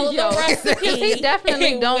you follow Yo, the recipe, he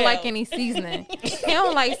definitely it don't will. like any seasoning. He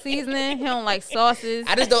don't like seasoning. He don't like sauces.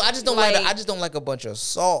 I just don't Like- like a bunch of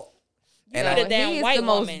salt. And You're I, the damn he is white the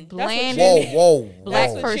most woman. That's what bland you whoa, need. whoa, black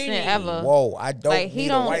whoa, what you person need. ever. whoa! I don't Like, he need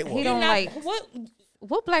don't- a white he woman. You're don't not- like- what?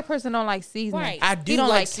 What black person don't like seasoning? Right. I do He don't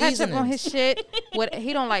like like ketchup on his shit. What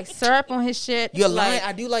he don't like syrup on his shit. You're lying. Like,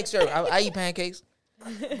 I do like syrup. I eat pancakes.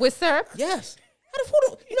 with syrup. Yes. How the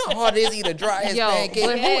food? You know how hard it is to eat a dry ass Yo, pancake.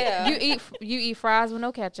 but Yeah. you eat fries with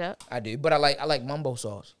no ketchup. I do, but I like mumbo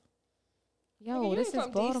sauce. Yo, Nigga, you this ain't is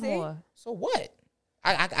from DC? Baltimore. So what?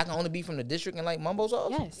 I can only be from the district and like mumbo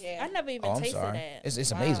sauce. Yes. Yeah. I never even Oh, I'm tasted sorry. that.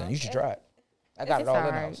 It's amazing. You should try it. I got It's it all in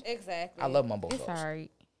alright. house. Exactly. I love mumbo It's sauce. alright.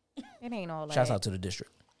 It ain't all that. Shouts out to the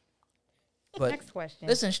district. But Next question.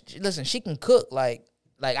 listen, she can cook like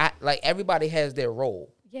everybody has their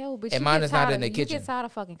role. Yo, but and you mine get is not tired in the of- You kitchen. get tired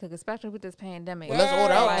of fucking cooking, especially with this pandemic. Well, let's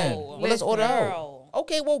order out Girl. then. Well, let's order Girl. out.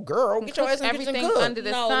 Okay, well, girl, get your ass in the kitchen everything and cook. under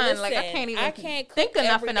the No, sun. Like I listen, can't even I can't cook think of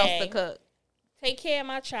nothing every else day. to cook. Take care of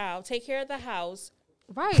my child. Take care of the house.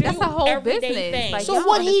 Right, Do that's a whole everyday business. things. Like, So y'all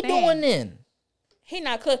what he understand. doing then? He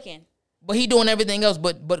not cooking. But he doing everything else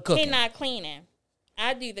but cooking. He not cleaning.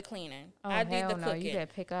 I do the cleaning. Oh, I do hell the no, cooking. you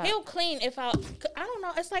better pick up. He'll clean if I don't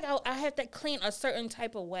know. It's like I have to clean a certain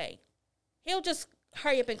type of way. He'll just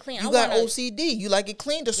hurry up and clean. You I got wanna- OCD. You like it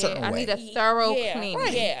cleaned a certain Yeah, I way. need a thorough yeah, cleaning.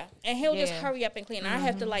 right. Yeah, and he'll just Yeah. hurry up and clean. I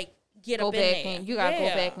have to like get Go up in back there. and you gotta go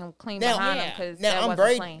Yeah. back and clean Now- behind Yeah. them because Now that I'm wasn't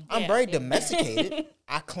very clean. Yeah. very domesticated.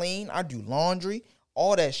 I clean. I do laundry.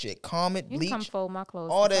 All that shit. Calm it, You bleach. can come fold my clothes.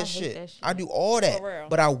 all 'cause I that hate shit. that shit. I do all For that, real.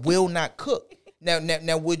 but I will not cook.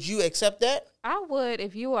 Now, would you accept that? I would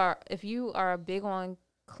if you are big on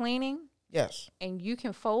cleaning Yes, and you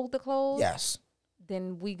can fold the clothes. yes.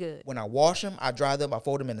 Then we good. When I wash them, I dry them, I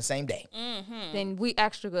fold them in the same day, Then we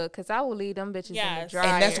extra good because I will leave them bitches in the Yes. dryer.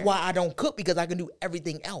 and that's why I don't cook because I can do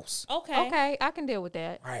everything else. Okay. Okay, I can deal with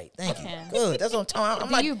that. Right? Thank you. Okay. Good. That's what I'm talking. I'm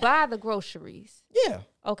Do like, you buy the groceries? yeah.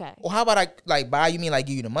 Okay. Well, how about I like buy? You mean like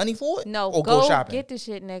give you the money for it? No, or go shopping. get the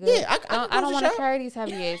shit, nigga. Yeah, I can I grocery don't want to shop. carry these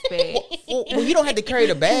heavy ass bags. Well, you don't have to carry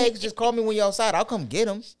the bags. Just call me when you're outside. I'll come get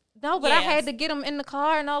them. No, but I Yes. had to get them in the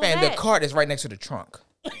car and all Man, of that. the cart is right next to the trunk.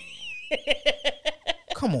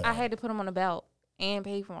 Come on. I had to put them on the belt and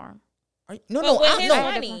pay for them. No, But no, with his no,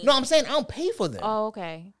 money. no. I'm saying I don't pay for them. Oh,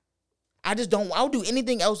 okay. I just don't. I'll do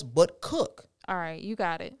anything else but cook. All right, you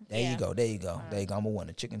got it. There Yeah. you go. There you go. There you go. I'm a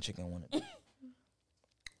winner. Chicken winner.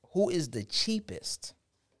 Who is the cheapest?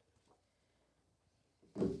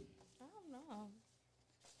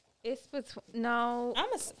 It's between no.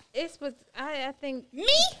 I'm a It's I think me.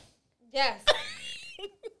 Yes.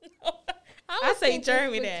 I would say think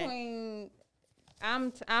Jeremy it's then. between.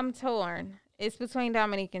 I'm torn. It's between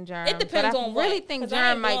Dominique and Jerm. It depends but I on really what, think 'cause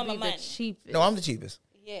I ain't Jerm might blowing be my the money. cheapest. No, I'm the cheapest.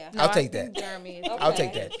 Yeah. No, I'll I take think that. Jeremy is. I'll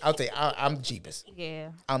Okay. take that. I'm the cheapest.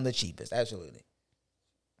 Yeah. I'm the cheapest. Absolutely.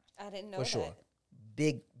 I didn't know For sure.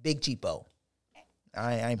 that. Big cheapo.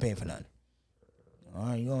 I ain't paying for nothing. All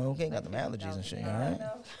right, you going okay? Got the allergies and shit. All right.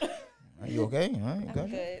 Are you okay? All right, you got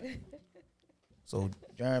you. Good. So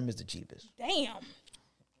Jerm is the cheapest. Damn.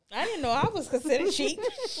 I didn't know I was considered cheap.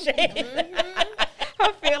 Shit.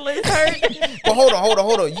 Her feelings hurt. But hold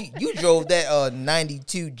on. You drove that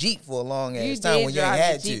 92 Jeep for a long You ass time did when you ain't drive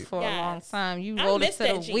had the Jeep to. for a long Yes. time. You I rolled it missed till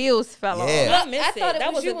the that Jeep. wheels fell off. Yeah. I missed I thought it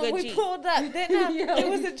That was, was a you when good we Jeep. pulled up. Didn't I? It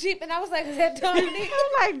was a Jeep, and I was like, "Is that Dominique?"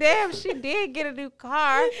 I'm like, damn, she did get a new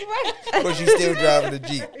car. But you still driving the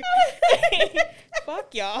Jeep.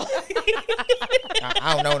 Fuck y'all.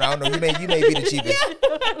 I don't know. You may be the cheapest.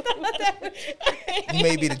 You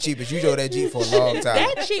may be the cheapest. You drove that Jeep for a long time.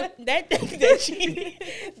 That cheap.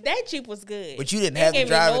 That cheap was good. But you didn't They have to gave me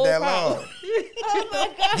drive it no that problem.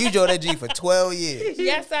 long. You drove that Jeep for 12 years.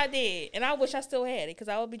 Yes, I did, and I wish I still had it because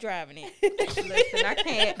I would be driving it.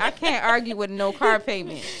 Listen, I can't argue with no car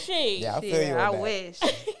payment. Shit. Yeah, I feel you on I that. wish.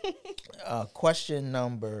 Question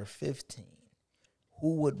number 15.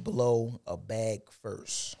 Who would blow a bag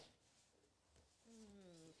first?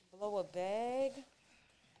 Blow a bag.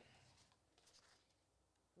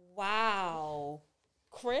 Wow.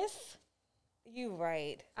 Chris? You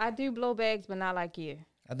right. I do blow bags, but not like you.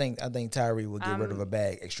 I think Tyree will get rid of a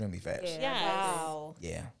bag extremely fast. Yeah. Yes. Wow.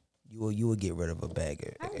 Yeah. You will get rid of a bag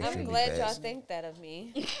extremely I'm glad y'all fast. think that of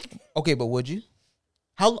me. Okay, but would you?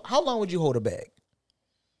 How long would you hold a bag?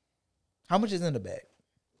 How much is in the bag?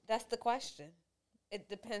 That's the question. It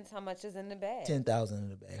depends how much is in the bag. 10,000 in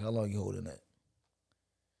the bag. How long you holding that?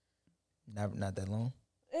 Not that long.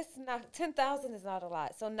 It's not 10,000 is not a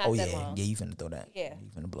lot, so not Oh that yeah, long. yeah. You finna throw that. Yeah. You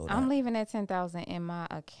finna blow that. I'm leaving that 10,000 in my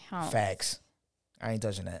account. Facts. I ain't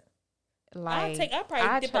touching that. Like I'll probably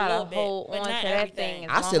I dip a try little to bit, hold but on not to that everything. thing.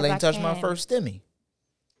 I still ain't touched my can. first stimmy.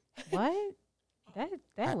 What?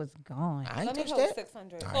 That was gone. I ain't Let me touched hold that.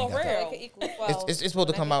 600. I For ain't got that. real. So it could equal 12 It's supposed to when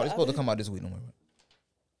I come get out. the It's supposed to other. come out this week. Don't worry.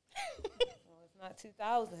 Well, it's not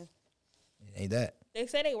 2,000. It ain't that. They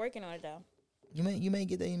say they working on it though. You may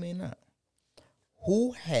get that. You may not.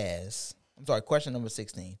 Who has? I'm sorry. Question number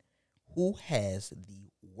 16. Who has the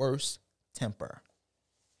worst temper?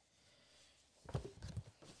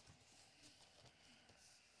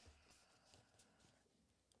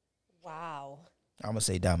 Wow. I'm gonna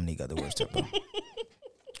say Dominique got the worst temper.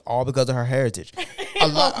 All because of her heritage. A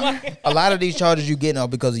lot of these charges you getting are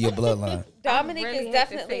because of your bloodline. Dominique Really is had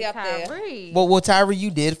to definitely say up there. Tyree. Well, Tyree, you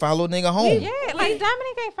did follow a nigga home. Yeah, like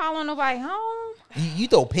Dominique ain't following nobody home. You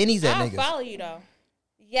throw pennies at I'll niggas. follow you though.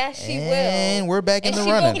 Yes, she And will. we're back in And the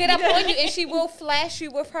she running. will get up on you and she will flash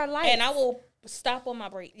you with her light. And I will stop on my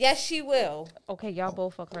break. Yes, she will. Okay, y'all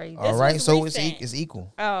both are crazy. All right, was so recent. it's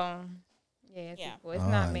equal. Yeah, it's Yeah. equal. It's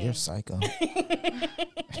not me. You're psycho.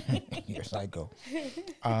 You're psycho.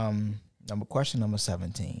 Question number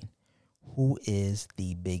 17. Who is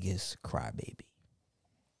the biggest crybaby?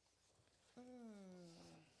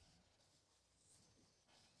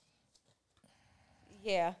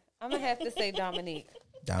 Yeah, I'm gonna have to say Dominique.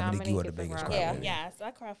 Dominique, you are Dominique the is the biggest crybaby. crybaby. Yes,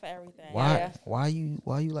 I cry for everything. Why? Yeah. Why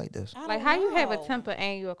you like this? I Like, don't how you have a know. temper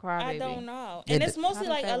and you a crybaby? I don't know. Yeah, And it's mostly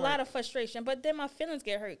How like does a that lot work? of frustration, but then my feelings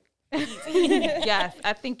get hurt. Yes,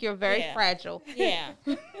 I think you're very Yeah. fragile. Yeah.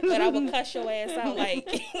 But I will cuss your ass out like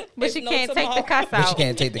But it's she no can't take the tomorrow. cuss out. But she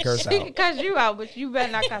can't take the curse She can out. cuss you out, but you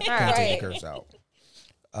better not cuss her Can't out. take the Right. curse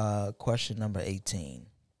out. Question number 18.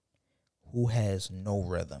 Who has no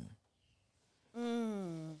rhythm?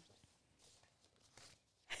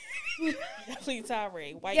 Please,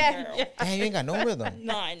 Tyree, white Yeah. girl. Damn, you ain't got no rhythm.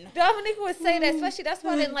 None. Dominique would say that, especially that's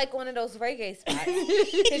why I didn't like one of those reggae spots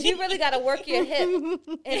because you really got to work your hip,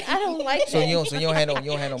 and I don't like So that. you don't have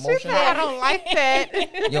no motion. I don't like that.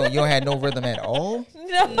 You don't have no rhythm at all.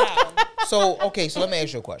 No. So okay, so let me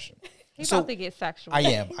ask you a question. He's So about to get sexual. I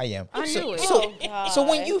am. I So, knew it. so, Oh, God. so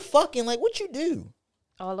when you fucking, like, what you do?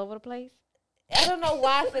 All over the place. I don't know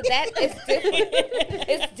why for that it's different.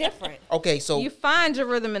 It's different. Okay, so You find your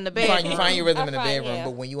rhythm in the you bedroom. find your rhythm I in the find, bedroom, yeah.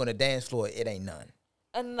 but when you on the dance floor, it ain't none.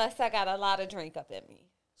 Unless I got a lot of drink up in me.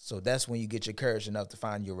 So that's when you get your courage enough to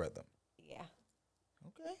find your rhythm. Yeah.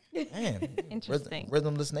 Okay, man. Interesting.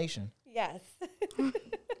 Rhythmless nation. Yes.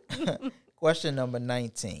 Question number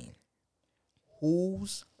 19.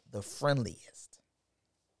 Who's the friendliest?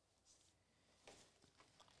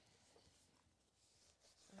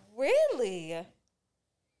 Really?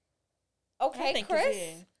 Okay, I think Chris. it's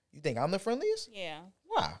you. You think I'm the friendliest? Yeah.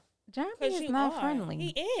 Why? Jeremy Because is you not are. friendly.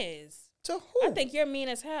 He is. To who? I think you're mean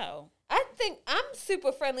as hell. I think I'm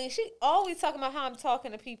super friendly. She always talking about how I'm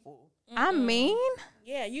talking to people. I mean,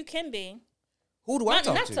 Yeah, you can be. Who do I Not,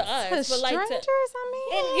 talk not to? to to us, but like strangers. to. I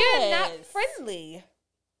mean, And you're not Yes. friendly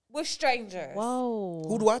with strangers. whoa.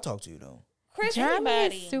 Who do I talk to though? Chris, Jeremy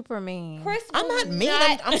Anybody. is super mean. Chris I'm will not mean.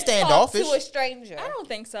 I'm talk standoffish. to a stranger. I don't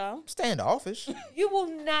think so. Standoffish. You will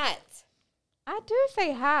not. I do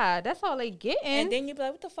say hi. That's all they getting. And then you be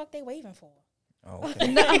like, what the fuck they waving for? Oh,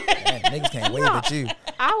 okay. Man, niggas can't wave at you.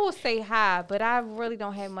 I will say hi, but I really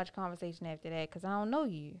don't have much conversation after that because I don't know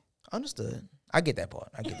you. Understood. I get that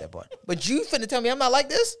part. But you finna tell me I'm not like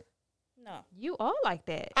this? No. You are like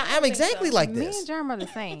that. I am exactly so. like Me this. and Jeremy are the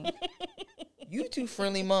same. You two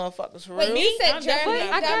friendly motherfuckers for Wait, real. you said I'm Jeremy, definitely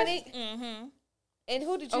not Dominique, Mm-hmm. and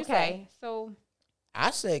who did you say? Okay, so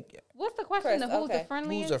I said, what's the question? Chris, Of who's okay. the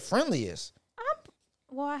friendliest? who's the friendliest?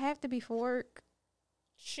 Well, I have to be for work.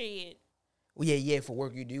 Shit. Well, yeah, for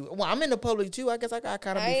work you do. Well, I'm in the public too. I guess I gotta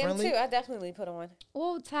kind of I be am friendly. too. I definitely put on.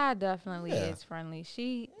 Well, Ty definitely Yeah. is friendly.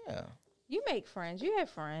 Yeah. You make friends. You have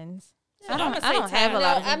friends. So I don't. I'ma I say don't have Ty. a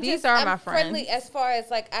lot of friends. These are I'm my friends. friendly as far as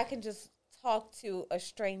like I can just talk to a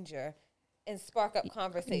stranger and spark up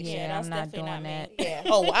conversation. Yeah, that's I'm not definitely doing not that. me. Yeah.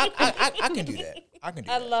 Oh, I can do that. I can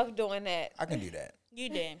do I that. love doing that. I can do that. You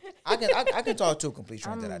did. I can talk to a complete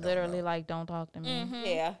stranger I'm that I don't literally know. like, don't talk to me. Mm-hmm.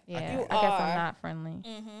 Yeah. Yeah, You I guess are. I'm not friendly.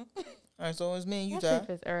 Mm-hmm. All right, so it's me and you, Especially Ty. if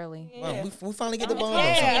it's early. Wow, we finally get the bond on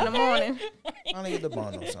Yeah. something. In the morning. Finally get the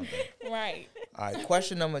bond on something. Right. All right,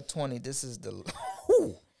 question number 20. This is the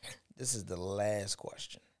last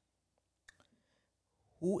question.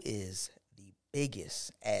 Who is the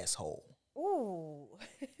biggest asshole? Ooh.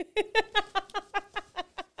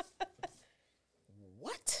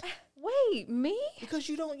 What? Wait, me? Because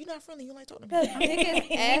you're not friendly. You don't like talking to me.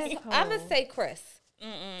 Biggest asshole. I'm gonna say Chris.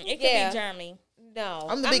 It could Yeah. be Jeremy. No,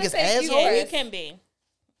 I'm the I'ma biggest say you, asshole? Yeah, you Chris. can be.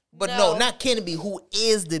 But No. no, not Kennedy. Who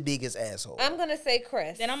is the biggest asshole? I'm gonna say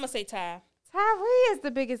Chris. Then I'm gonna say Ty. Tyree is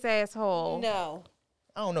the biggest asshole. No,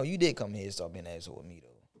 I don't know. You did come here and start being an asshole with me, though.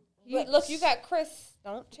 but look, you got Chris.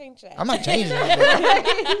 Don't change that. I'm not changing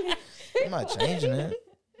it. I'm not changing it.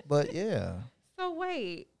 But yeah. So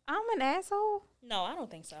wait, I'm an asshole? No, I don't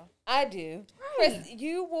think so. I do. Right. Chris,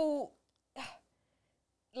 you will.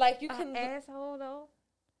 Like you An can. asshole though?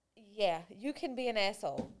 Yeah, you can be an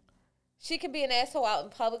asshole. She can be an asshole out in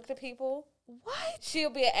public to people. What? She'll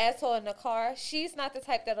be an asshole in the car. She's not the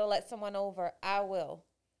type that'll let someone over. I will.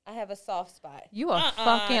 I have a soft spot. You a Uh-uh,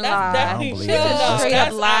 fucking that's lie. definitely I don't believe She that. just That's straight cap.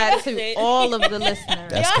 up lied That's to it. all of the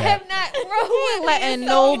listeners. That's Y'all cap. have not grown with Letting me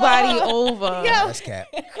so nobody long. over. That's cap.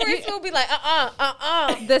 Chris will be like,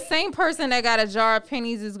 The same person that got a jar of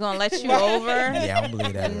pennies is gonna let you over. Yeah, I don't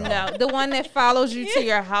believe that at all. No, the one that follows you to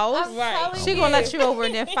your house, I'm Right. telling she gonna let you over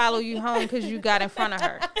and then follow you home because you got in front of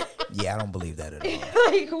her. Yeah, I don't believe that at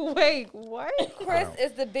all. Like, wait, what? Chris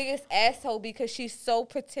is the biggest asshole because she's so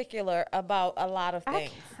particular about a lot of things.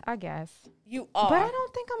 I guess, You are. but I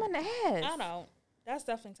don't think I'm an ass. I don't. That's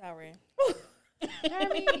definitely Tyree.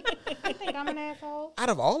 Jeremy, you think I'm an asshole? Out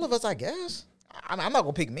of all of us, I guess. I'm not going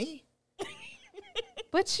to pick me.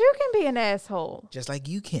 But you can be an asshole. Just like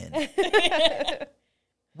you can.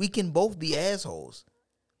 We can both be assholes.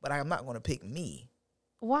 But I'm not going to pick me.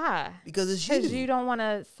 Why? Because it's you. Because you don't want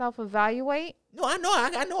to self-evaluate. No, I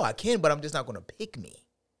know I can, but I'm just not going to pick me.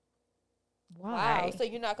 Why? Wow. So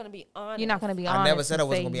you're not going to be honest. You're not going to be honest. I never said I and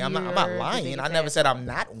was say going to be. I'm not you're lying. the I biggest never said asshole. I'm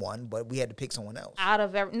not one, but we had to pick someone else. Out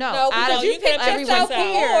of every no, No, out because of you could have everyone checked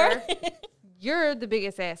out here, you're the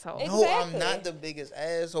biggest asshole. Exactly. No, I'm not the biggest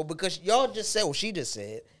asshole because y'all just said, well, she just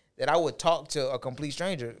said that I would talk to a complete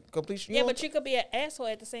stranger. Yeah, but you could be an asshole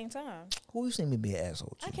at the same time. Who you seen me be an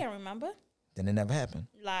asshole to? I can't remember. Then it never happened.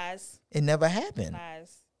 Lies. It never happened.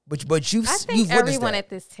 Lies. But you've I you've think witnessed everyone that. at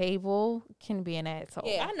this table can be an asshole.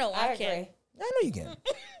 Yeah, I know I can. agree. I know you can.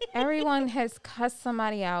 Everyone has cussed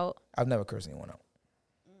somebody out I've never cursed anyone out.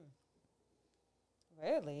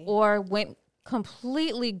 Really? or went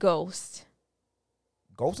completely ghost.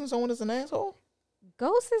 Ghosting someone is an asshole?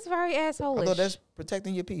 Ghost is very I asshole. thought that's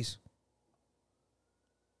protecting your peace.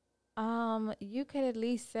 You could at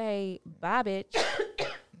least say bye, bitch.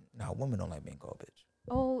 No, women don't like being called bitch.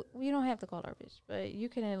 Oh, you don't have to call her bitch, but you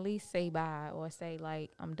can at least say bye or say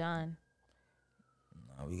like I'm done.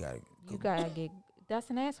 No, we gotta. You gotta get. That's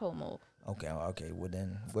an asshole move, Okay. Well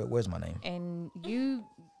then, where's my name? and you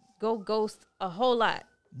go ghost a whole lot.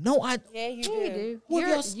 No, I. Yeah, you Yeah, do. you do. What You're,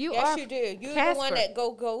 else? you Yes, are you do. You're the Casper. one that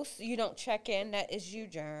go ghost. You don't check in. That is you,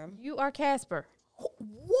 Germ. You are Casper.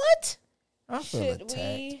 What? I feel Should attacked.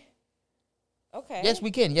 we? Okay. Yes,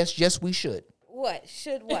 we can. Yes, we should. What?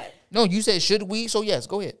 Should what? No, you said should we? So yes,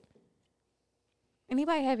 go ahead.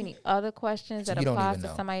 Anybody have any other questions So that you don't applies even to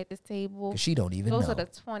know. somebody at this table? 'Cause she don't even Those know. are the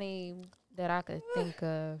 20 that I could think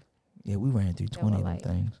of. Yeah, we ran through That 20 were of them like-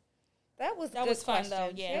 things. That was That good was fun, though.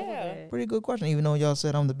 questions. Yeah, They were good. Pretty good question, even though y'all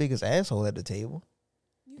said I'm the biggest asshole at the table.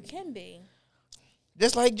 You can be.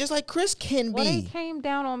 Just like Chris can Well, they be. came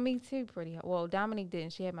down on me too pretty hard. Well, Dominique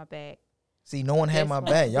didn't. She had my back. See, no one had This my one.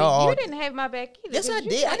 back. But Y'all all. You didn't have my back either. Yes, 'cause I you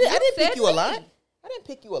did. said- I didn't said pick you a me. lot. I didn't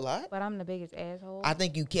pick you a lot. But I'm the biggest asshole. I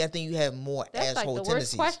think you can. I think you have more That's like asshole the worst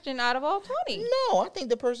tendencies. question out of all 20. No, I think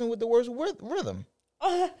the person with the worst rhythm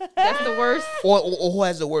That's the worst. or who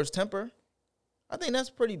has the worst temper. I think that's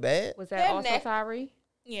pretty bad. Was that Them also neck- Tyree?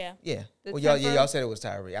 Yeah. Yeah. The Well, temper? y'all said it was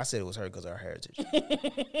Tyree. I said it was her because of her heritage.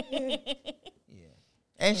 Yeah.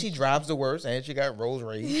 And she drives the worst, and she got Rolls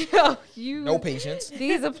Royce. Yo, you. No patience.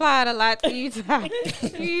 These applied a lot to you, Ty.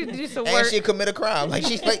 You do some And work. she commit a crime. Like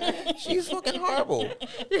she's fucking horrible.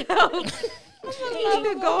 You need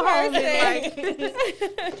to go home and like.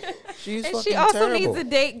 She's And fucking she also terrible. needs a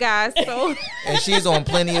date, guys. So And she's on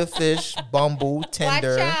Plenty of Fish, Bumble,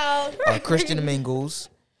 Tinder, Watch out. Christian Mingles,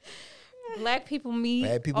 black people meet.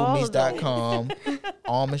 all of those. badpeoplemeet.com,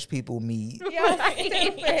 Amish people meet, Y'all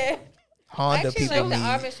stupid. Honda Actually, people like the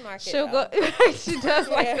meet. Amish market. She'll though. go. She does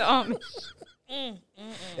like the Amish.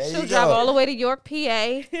 There She'll you drive go. all the way to York,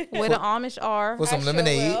 PA, where the Amish are. For some I sure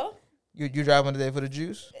lemonade. will. You driving today for the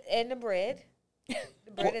juice? And the bread. The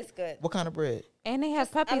The bread is good. What kind of bread? And they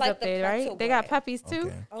have puppies like up the there, right? pretzel They got bread. puppies too.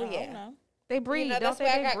 Okay. Oh, yeah. No. They breed, know, don't that's they?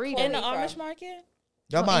 where I They got breed Chloe In the them. from. Amish market?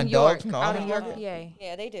 Y'all In buying York, dogs from the out Amish in York, market? PA.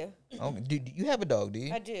 Yeah, they do. Okay. Do you have a dog? Do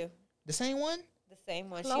you? I do. The same one? The same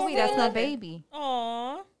one. Chloe, She's that's my 11. baby.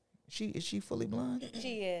 Aw. Is she fully blind?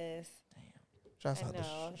 She is. Shouts I out know. to,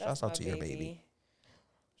 That's shouts out my to your baby.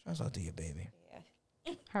 Shouts out to your baby.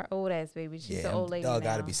 Yeah. Her old ass baby. She's Yeah, an old lady dog now.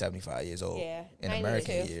 got to be 75 years old. Yeah, In 92.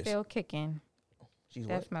 American years. Still kicking. She's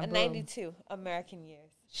That's what? my A boo. 92 American years.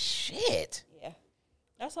 Shit. Yeah.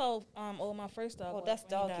 That's how old my first dog Well, was. that's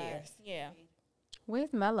when he dog died. years. Yeah.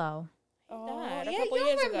 Where's Mello? died a yeah, couple you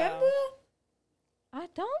years ago. remember? I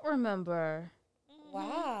don't remember.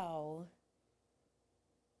 Wow.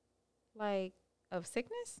 Like, of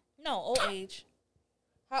sickness? No, old age.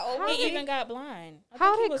 How old How was He he? even got blind. I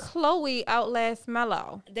How think did he was, Chloe outlast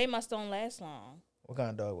Mello? they must don't last long. What kind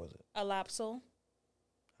of dog was it? A Lapsel.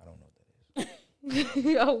 I don't know what that is.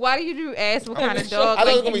 Yo, why do you ask what kind of dog? I thought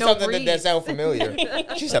it was like gonna you be know something breeds? that sounds familiar.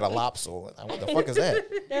 She said a lopsel. What the fuck is that?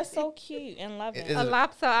 They're so cute and loving. Is A it-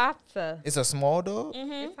 lopsa. It's a small dog.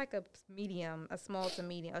 Mm-hmm. It's like a medium, a small to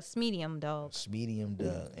medium, a medium dog. It's medium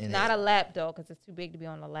dog. And Not a lap dog because it's too big to be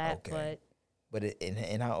on the lap. Okay.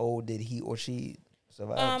 And how old did he or she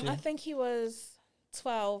survive? I think he was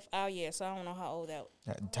 12 our year, so I don't know how old that.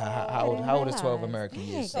 How old is 12 realize. American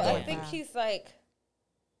years? So Yeah. I think he's like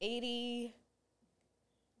 80,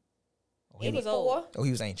 he was 84. old. Oh, he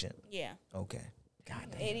was ancient. Yeah. Okay. God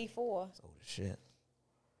damn. 84. That's old as shit.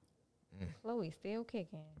 Chloe still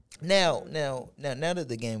kicking. Now that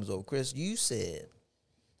the game was over, Chris, you said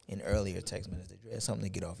in earlier text messages that you had something to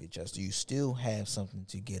get off your chest. Do you still have something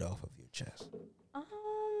to get off of your chest?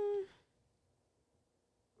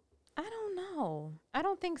 I don't know. I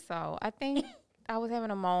don't think so. I think I was having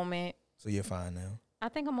a moment. So you're fine now. I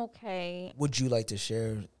think I'm okay. Would you like to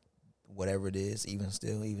share whatever it is, even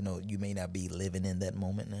though you may not be living in that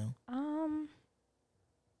moment now?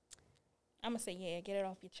 I'm going to say, yeah, get it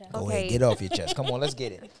off your chest. Go Okay. ahead, get it off your chest. Come on, let's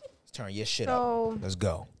get it. Let's turn your shit So- up. Let's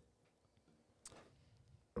go.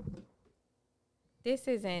 This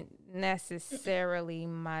isn't necessarily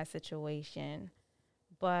my situation,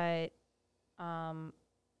 but how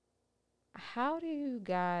do you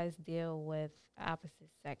guys deal with opposite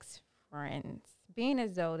sex friends? Being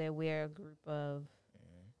as though that we're a group of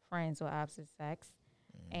friends with opposite sex,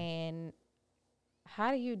 and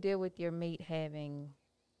how do you deal with your mate having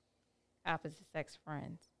opposite sex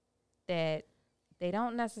friends that they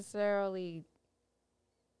don't necessarily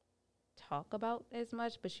talk about as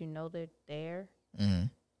much, but you know they're there? Mm-hmm.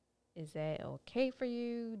 Is that okay for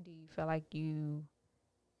you? Do you feel like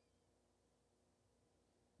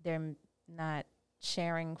they're not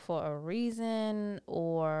sharing for a reason,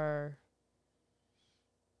 or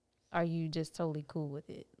are you just totally cool with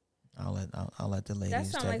it? I'll let the ladies. That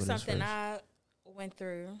sounds like tackle this something first. I went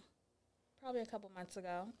through probably a couple months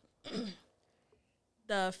ago.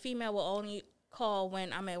 The female will only call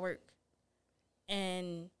when I'm at work.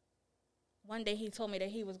 And one day he told me that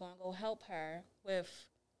he was going to go help her with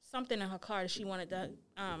something in her car that she wanted to,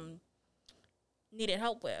 needed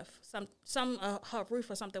help with. Her roof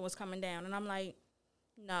or something was coming down. And I'm like,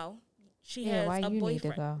 no, she Yeah, has why a you boyfriend. need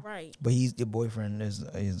to go? Right. But your boyfriend is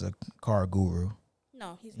a car guru.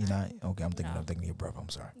 No, he's He's not. not. Okay, I'm thinking No. of your brother. I'm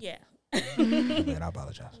sorry. Yeah. Man, I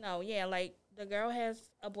apologize. No, yeah, like the girl has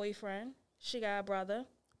a boyfriend. She got a brother.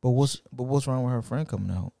 But what's wrong with her friend coming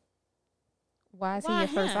out? Why is he Why your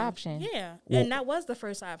first him? option? Yeah, Well, and that was the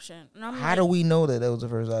first option. And I'm How do we know that was the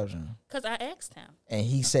first option? Because I asked him. And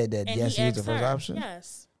he said that And yes, he he was the asked first her. option.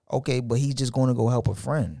 Yes. Okay, but he's just going to go help a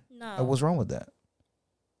friend. No. Like, what's wrong with that?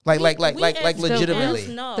 Like We asked legitimately.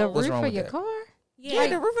 him, no. The What's roof wrong of with your that? car? Yeah.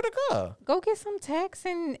 the roof of the car. Go get some tax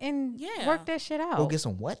and Yeah. work that shit out. Go get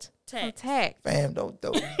some what? some Text. tax. Fam, don't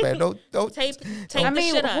Tape I the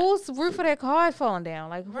mean, shit up. whose roof of that car is falling down?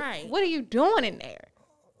 Like, Right. what are you doing in there?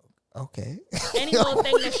 Okay. Any little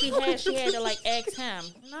thing that she had to like ask him.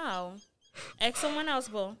 No. Ask someone else,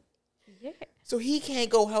 boo. Yeah. So he can't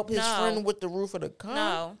go help his No. friend with the roof of the car?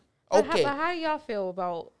 No. Okay. But how do y'all feel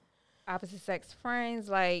about opposite sex friends?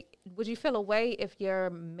 Like, would you feel a way if your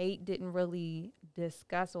mate didn't really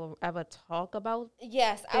discuss or ever talk about?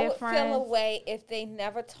 Yes, I They're would feel a friends. way if they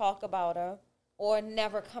never talk about her or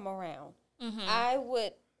never come around. I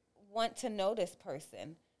would want to know this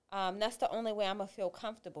person. That's the only way I'm going to feel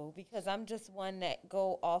comfortable because I'm just one that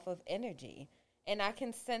go off of energy. And I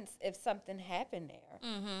can sense if something happened there.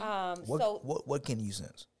 What can you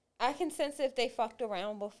sense? I can sense if they fucked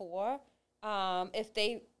around before, if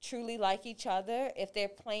they truly like each other, if they're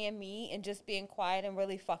playing me and just being quiet and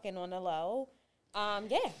really fucking on the low.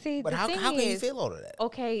 Yeah. See, But the how thing can you is, feel all of that?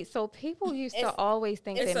 Okay, so people used to It's- always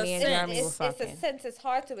think it's that a me and sense. Jeremy were It's fucking. a sense. It's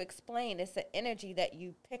hard to explain. It's an energy that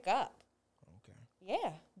you pick up. Okay.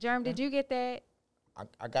 Yeah. Jeremy, did you get that?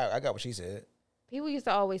 I got what she said. People used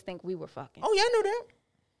to always think we were fucking. Oh yeah, I knew that.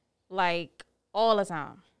 Like, all the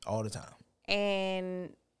time. All the time.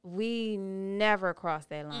 And we never crossed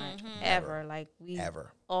that line, ever. Like, we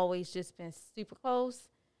Ever. always just been super close.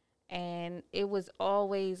 And it was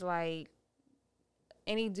always like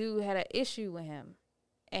any dude had an issue with him.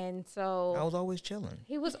 And so I was always chilling.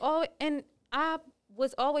 he was always, and I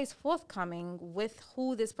was always forthcoming with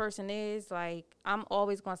who this person is. Like, I'm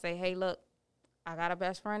always going to say, hey, look, I got a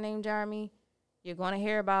best friend named Jeremy. You're going to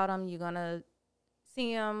hear about him. You're going to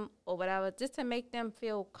see him or whatever, just to make them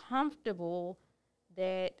feel comfortable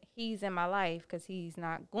that he's in my life, because he's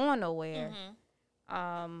not going nowhere.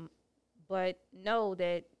 But know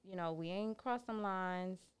that, you know, we ain't crossed them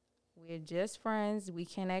lines. We're just friends. We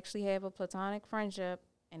can actually have a platonic friendship,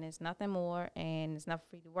 and it's nothing more, and it's nothing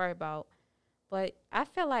for you to worry about. But I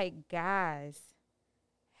feel like guys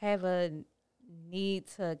have a need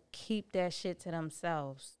to keep that shit to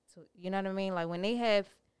themselves. You know what I mean? Like, when they have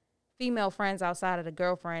female friends outside of the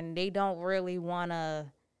girlfriend, they don't really want to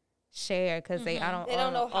share, because they don't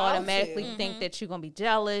know how automatically to. think that you're going to be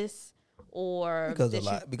jealous, or Because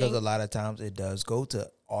that a lot of times it does go to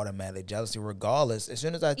automatic jealousy, regardless. As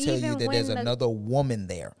soon as I tell you Even that there's when another woman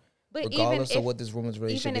there, But regardless even of what this woman's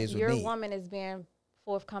relationship even is if with your me. woman is being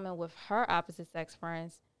forthcoming with her opposite sex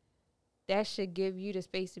friends, that should give you the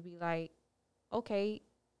space to be like, okay,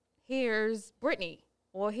 here's Brittany,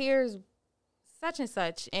 or here's such and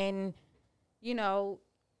such, and you know,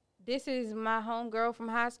 this is my homegirl from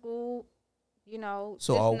high school. You know,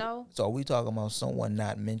 So just are, know. so are we talking about someone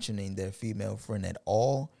not mentioning their female friend at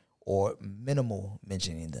all, or minimal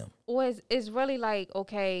mentioning them? Or it's really like,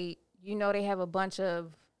 okay, you know, they have a bunch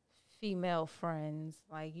of female friends.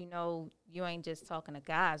 Like, you know, you ain't just talking to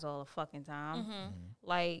guys all the fucking time.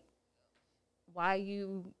 Like, why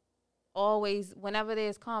you always, whenever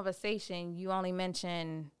there's conversation, you only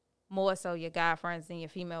mention more so your guy friends than your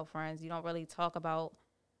female friends. You don't really talk about,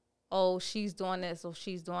 oh, she's doing this or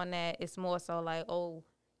she's doing that. It's more so like, oh,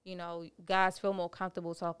 you know, guys feel more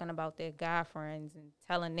comfortable talking about their guy friends and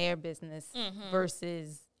telling their business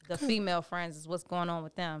versus the female friends is what's going on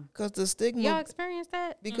with them. Because the stigma, Y'all experience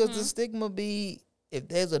that? because the stigma be, if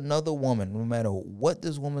there's another woman, no matter what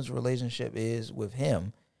this woman's relationship is with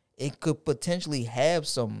him, it could potentially have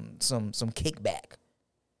some kickback,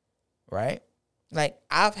 right? Like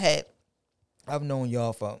I've known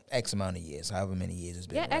y'all for X amount of years, however many years it's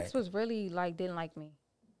been. Your right? ex was really like, didn't like me.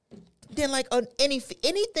 Then like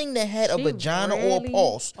anything that had a She vagina or a really-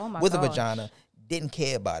 pulse oh my with a gosh. vagina didn't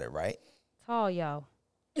care about it, right? Tall yo.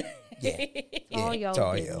 Yeah. Tall yo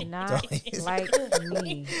Tall did Yo. not Tall- like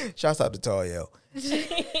me. Shouts out to Tall Yo.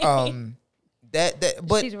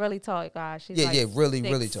 But She's really tall, guys. She's yeah, like really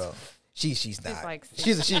 6'. tall. She's not. like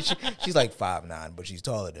She's like 5'9", but she's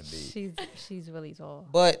taller than me. She's really tall.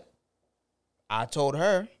 But I told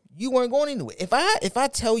her you weren't going anywhere. If I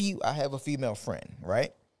tell you I have a female friend,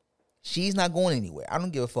 right? She's not going anywhere. I don't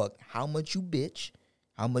give a fuck how much you bitch,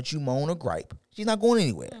 how much you moan or gripe. She's not going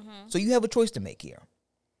anywhere. So you have a choice to make here.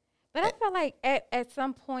 But I feel like at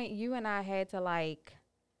some point you and I had to like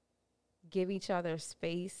give each other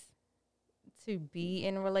space to be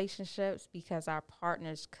in relationships because our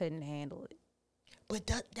partners couldn't handle it. But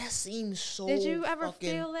that seems so. Did you ever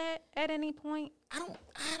fucking, feel that at any point? I don't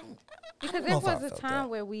Because know there if I was a felt time that.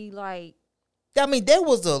 where we like, I mean, there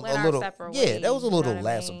was a went our little, separate yeah, there was a ways, you little know what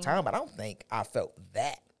I lapse of mean? time, but I don't think I felt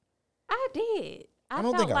that. I did. I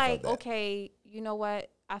don't felt think I felt like, that. okay, you know what?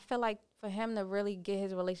 I feel like for him to really get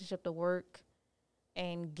his relationship to work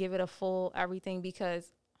and give it a full everything, because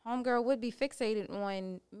homegirl would be fixated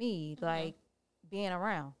on me, like being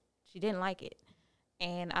around. She didn't like it.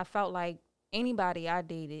 And I felt like anybody I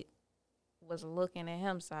dated was looking at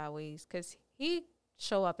him sideways, because he'd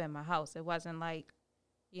show up at my house. It wasn't like,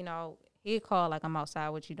 you know, he'd call like, I'm outside,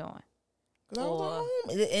 what you doing? 'Cause I was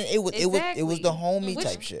Or- a homie. It was the homie Which,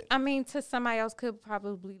 type shit. I mean, to somebody else could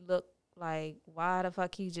probably look like, why the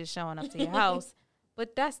fuck he just showing up to your house?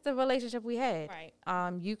 But that's the relationship we had.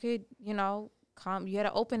 Right. You could, you know, come. You had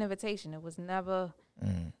an open invitation. It was never,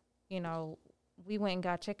 you know, we went and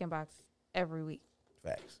got chicken box every week.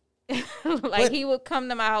 Facts. Like But- he would come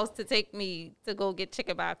to my house to take me to go get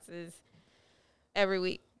chicken boxes every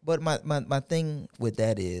week. But my thing with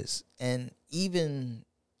that is, and even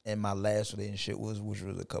in my last relationship which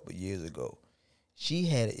was a couple years ago, she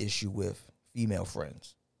had an issue with female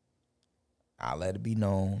friends. I let it be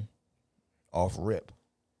known off rip.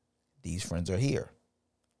 These friends are here.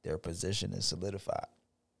 their position is solidified.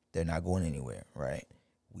 They're not going anywhere, right?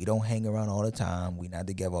 We don't hang around all the time. We not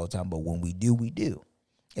together all the time. But when we do, we do.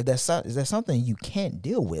 If that's something you can't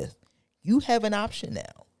deal with, you have an option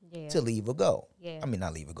now to leave or go. Yeah. I mean,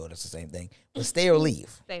 not leave or go. That's the same thing. But stay or leave.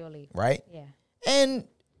 Stay or leave. Right? Yeah. And,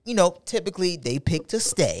 typically they pick to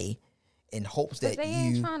stay in hopes that They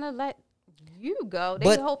you ain't trying to let you go. They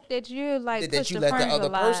But hope that you like that push you the let the friends other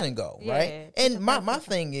alive. person go, Yeah, right? push And the my person-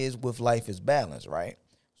 thing is with life is balance, right?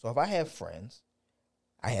 So if I have friends,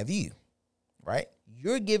 I have you, right?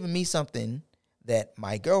 You're giving me something that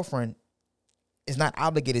my girlfriend is not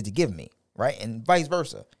obligated to give me, right? And vice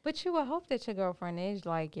versa. But you would hope that your girlfriend is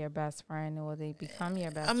like your best friend, or they become your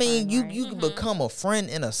best. I mean, friend, you right? you can become a friend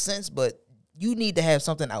in a sense, but you need to have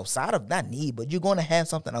something outside of not need, but you're going to have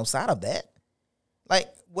something outside of that. Like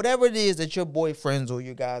whatever it is that your boyfriends or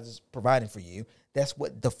your guys is providing for you, that's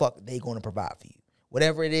what the fuck they going to provide for you.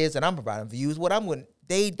 Whatever it is that I'm providing for you is what I'm going.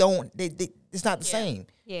 They don't. They it's not the same.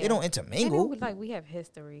 Yeah. They don't And intermingle. like we have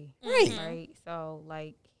history, Right. Right. So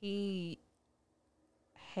like he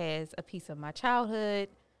has a piece of my childhood,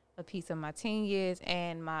 a piece of my teen years,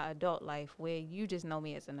 and my adult life, where you just know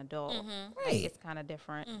me as an adult. Like, Right. it's kind of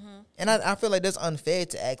different. And I feel like that's unfair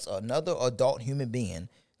to ask another adult human being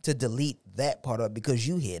to delete that part of it because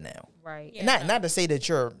you here now. Right. And not to say that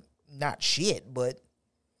you're not shit, but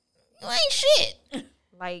you ain't shit.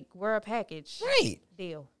 Like we're a package Right.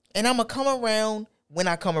 deal. And I'm going to come around when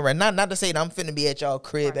I come around. Not to say that I'm finna be at y'all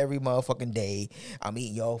crib every motherfucking day. I'm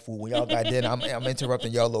eating y'all food. When y'all got dinner, I'm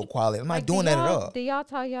interrupting y'all little quality. I'm not Like, doing that at all. Do y'all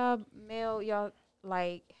tell y'all male, y'all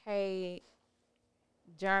like, hey,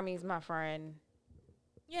 Jeremy's my friend.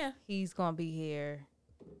 Yeah. He's going to be here.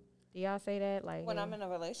 Do y'all say that? Like, When hey, I'm in a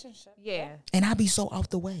relationship. yeah. And I be so out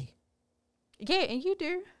the way. Yeah, and you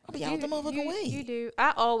do. I'll be out the motherfucking way. You do.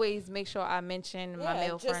 I always make sure I mention my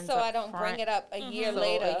male just friends so up I don't front. bring it up a year So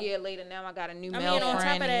later. a year later, now I got a new I male mean, on top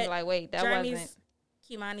friend, of and that, you're like, wait, that Jeremy's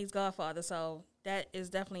wasn't Kimani's godfather, so that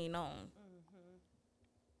is definitely known.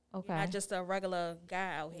 okay. Not just a regular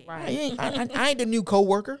guy out here. Right. I ain't the new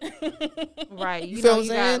coworker. Right. You feel know, what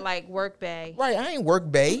you I'm got saying? like work bay. Right, I ain't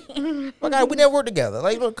work bay. We never worked together.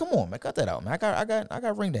 Like, look, come on, man, cut that out, man. I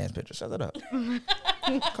got ring dance pictures. Shut that up.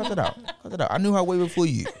 Cut it out. I knew how way before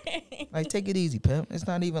you. Like, take it easy, pimp. It's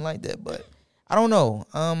not even like that. But I don't know.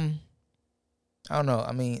 I don't know.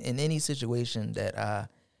 I mean, in any situation that I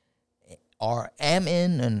am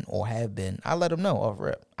in or have been, I let them know off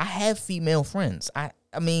rip. I have female friends. I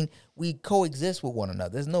mean, we coexist with one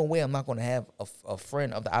another. There's no way I'm not going to have a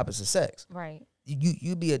friend of the opposite sex. Right.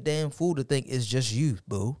 You be a damn fool to think it's just you,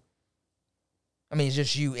 boo. I mean, it's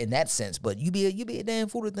just you in that sense, but you be a damn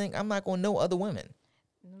fool to think I'm not going to know other women.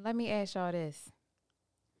 Let me ask y'all this.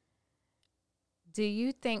 Do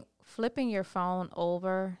you think flipping your phone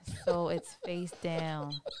over so it's face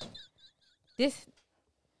down,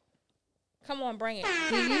 Come on, bring it.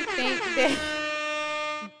 do you think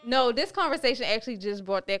that no, this conversation actually just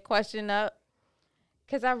brought that question up.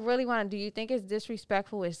 Because I really want to, do you think it's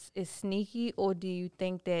disrespectful, is sneaky, or do you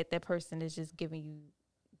think that that person is just giving you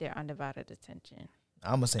their undivided attention?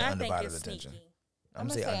 I'm going to say I think undivided it's attention. sneaky. I'm I'm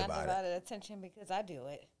going to gonna say say undivided. attention because I do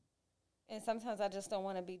it, and sometimes I just don't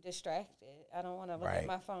want to be distracted. I don't want to look Right. at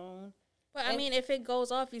my phone. But I mean, if it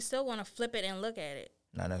goes off, you still want to flip it and look at it.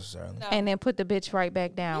 Not necessarily. No. And then put the bitch right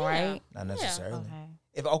back down, Yeah. right? Not necessarily.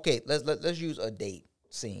 Okay. Let's use a date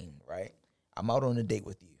scene, right? I'm out on a date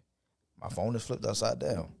with you. My phone is flipped upside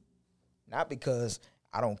down. Not because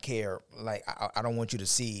I don't care, like I don't want you to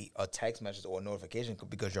see a text message or a notification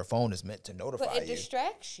because your phone is meant to notify But it you.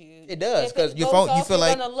 distracts you. It does If because it your goes phone. You off, feel you're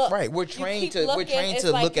like gonna look. right. We're You trained keep to looking, it's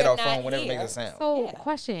like look at you're our not phone whenever it here. makes a sound. So, Yeah.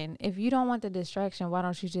 question: if you don't want the distraction, why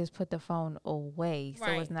don't you just put the phone away so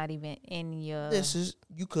Right. it's not even in your? This is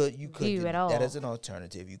you could view do at that all. as an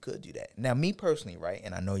alternative. You could do that. Now, me personally, right,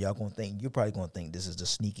 and I know y'all gonna think you're probably gonna think this is the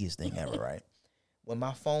sneakiest thing ever, right? When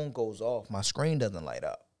my phone goes off, my screen doesn't light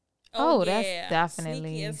up. Oh, that's yeah. definitely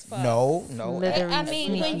Sneaky as fuck. No. Slithery I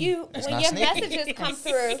mean, when sneaky. It's when not your sneaky. messages come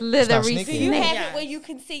through, Slithery sneaky. do you snake. have Yes. it where you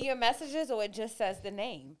can see your messages, or it just says the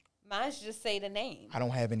name? Mine's just say the name. I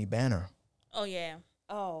don't have any banner. Oh yeah.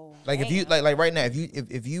 Oh, Like if you like right now,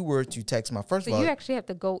 if you were to text my first So of all, you actually have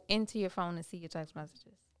to go into your phone and see your text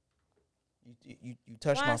messages. you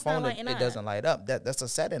touch Why my it's not phone, lighting it up? doesn't light up. That's a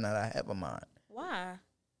setting that I have of mine Why?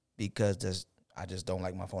 because I just don't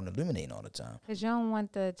like my phone illuminating all the time. Because you don't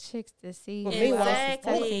want the chicks to see. But you. meanwhile,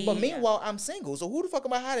 Exactly. but meanwhile, I'm single, so who the fuck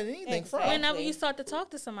am I hiding anything from? Exactly. Whenever you start to talk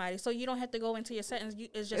to somebody, so you don't have to go into your settings.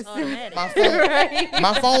 It's just automatic.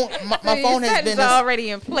 My phone, my phone has been this, already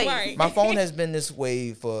in place. Right. my phone has been this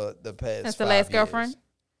way for the past. Since the 5 last years. girlfriend?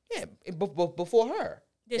 Yeah, before her.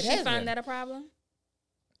 Did It she has find been. that a problem?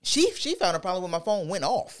 She found a problem with my phone went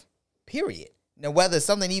off. Period. Now whether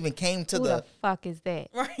something even came to Who the fuck is that?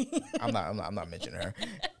 Right. I'm not mentioning her.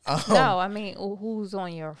 No, I mean, who's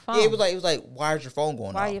on your phone? Yeah, it was like, why is your phone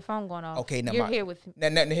going Why off? your phone going off? Okay, now you're here with me.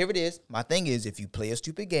 Now here it is. My thing is, if you play a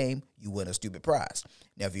stupid game, you win a stupid prize.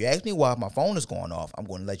 Now, if you ask me why my phone is going off, I'm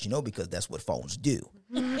going to let you know because that's what phones do.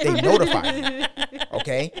 They notify you.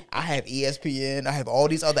 Okay, I have ESPN. I have all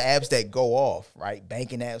these other apps that go off, right?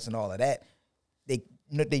 Banking apps and all of that.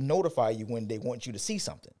 They notify you when they want you to see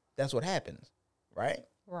something. That's what happens, right?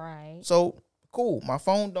 Right. So cool. My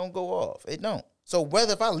phone don't go off. It don't. So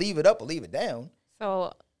whether if I leave it up or leave it down.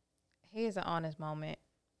 So here's an honest moment.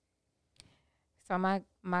 So my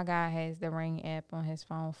guy has the Ring app on his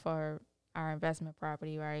phone for our investment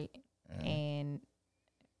property, right? Mm-hmm. And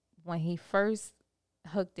when he first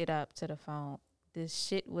hooked it up to the phone, this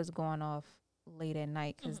shit was going off late at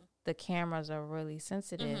night because the cameras are really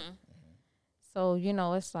sensitive. So, you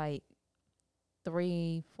know, it's like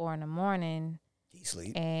 3, 4 in the morning. He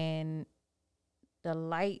sleep. And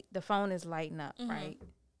the phone is lighting up, right?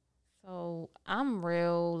 So I'm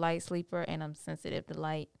real light sleeper and I'm sensitive to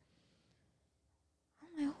light.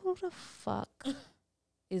 I'm like, who the fuck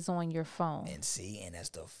is on your phone And see, and that's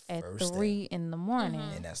the at first 3 thing. in the morning?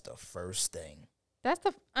 And that's the first thing. That's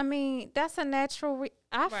a natural.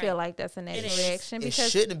 I feel like that's a natural reaction It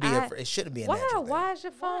because shouldn't be. It shouldn't be a why? natural thing. Why is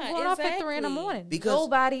your phone Why? going off at 3 in the Exactly. morning? Because-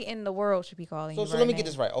 Nobody in the world should be calling So you. let right me get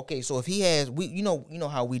now. this right. Okay, so if he has, you know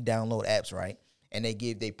how we download apps, right? And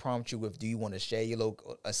they prompt you with, do you want to share your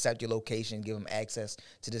accept your location, give them access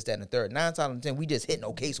to this, that, and the third. 9 times out of 10, we just hitting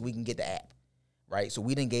okay so we can get the app, right? So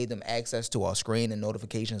we didn't gave them access to our screen and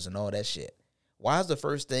notifications and all that shit. Why is the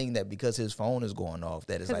first thing that because his phone is going off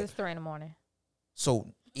that is Because like, it's 3 in the morning. so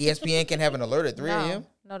ESPN can have an alert at 3 a.m.?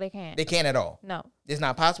 No, they can't. They can't at all. No, It's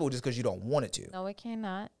not possible just because you don't want it to. no, it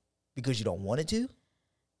cannot. Because you don't want it to?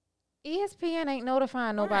 ESPN ain't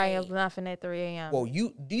notifying nobody of Right. nothing at 3 a.m. Well,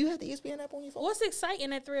 do you have the ESPN app on your phone? What's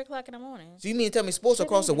exciting at 3:00 in the morning? So you mean to tell me sports Shit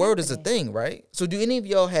across the ain't world is a happening. thing, right? So do any of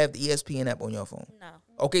y'all have the ESPN app on your phone? No.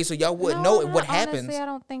 Okay, so y'all wouldn't No, know what happens. Honestly, I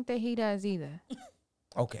don't think that he does either.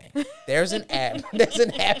 Okay, there's an app. There's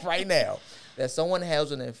an app right now that someone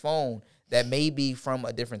has on their phone that may be from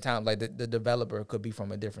a different time. Like the developer could be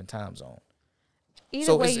from a different time zone. Either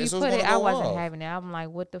So way it's- you it's put gonna it, I go wasn't off. having it. I'm like,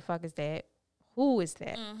 what the fuck is that? Who is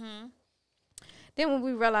that? Mm-hmm. Then when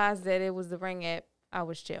we realized that it was the Ring app, I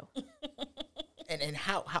was chill. And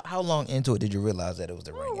how long into it did you realize that it was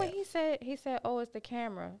the Oh, Ring when app? he said, oh, it's the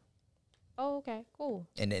camera. Oh, okay, cool.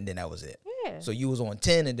 And then that was it. Yeah. So you was on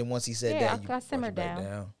 10, and then once he said Yeah, that, you I brought simmered you back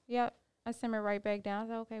down. Yep. I simmered right back down. I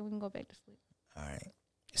said, okay, we can go back to sleep. All right.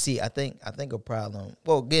 See, I think a problem.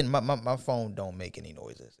 Well, again, my phone don't make any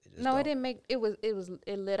noises. It just No, don't. it didn't make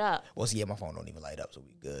it lit up. Well, see, yeah, my phone don't even light up, so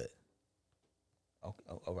we good. Okay,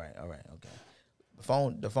 all right, okay.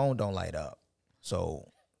 The phone don't light up, so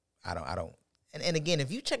I don't. And again,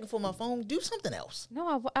 if you checking for my phone, do something else.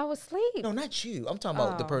 No, I was asleep. No, not you. I'm talking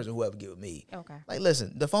about the Oh. person whoever get with me. Okay. Like,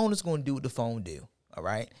 listen, the phone is going to do what the phone do. All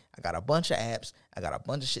right. I got a bunch of apps. I got a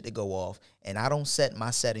bunch of shit to go off, and I don't set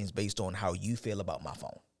my settings based on how you feel about my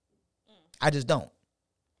phone. I just don't.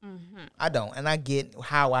 I don't, and I get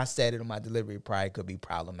how I set it on my delivery probably could be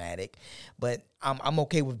problematic, but I'm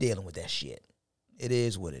okay with dealing with that shit. It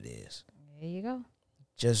is what it is. There you go.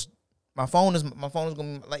 Just my phone is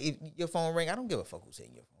gonna be like if your phone ring. I don't give a fuck who's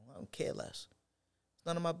hitting your phone. I don't care less. It's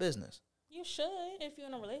none of my business. You should if you're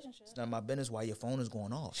in a relationship. It's none of my business why your phone is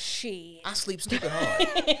going off. Shit. I sleep stupid hard.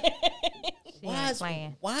 She ain't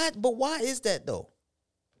playing. Why is that though?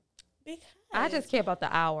 Because I just care about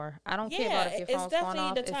the hour. I don't care about if your it's phone's going definitely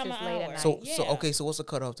off. the It's time just of late hour. at night. So Yeah. okay. So what's the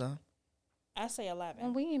cutoff time? I say 11.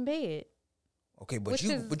 when we in bed. Okay, but Which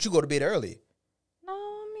you is- go to bed early. No,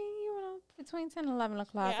 I mean, between 10 and 11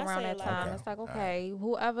 o'clock Yeah, I around say that 11. time. Okay. It's like, All okay,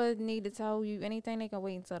 whoever need to tell you anything, they can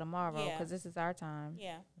wait until tomorrow Yeah. because this is our time.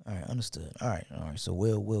 Yeah. All right, understood. All right. So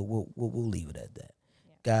we'll leave it at that,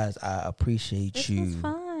 guys. I appreciate This you was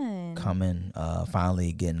fun. coming,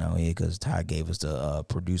 finally getting out here because Ty gave us the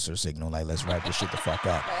producer signal. Like, let's wrap this shit the fuck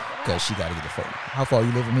up because she got to get the fuck. How far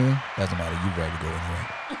you live from here? Doesn't matter. You ready to go in here?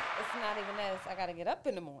 It's not even that. I gotta get up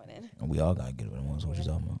in the morning. And we all gotta get it in one. So what you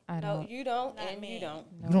talking about? I No, don't. you don't, Not and me. you don't.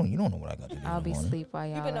 You don't know what I got to do. I'll in the be morning. asleep while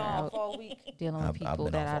You've y'all been are off out all week. dealing I've with been people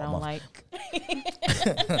that off I all don't month.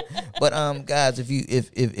 like. But guys,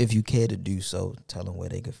 if you care to do so, tell them where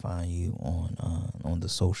they could find you on the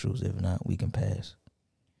socials. If not, we can pass.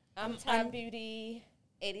 I'm Ty Beauty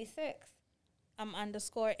 86. I'm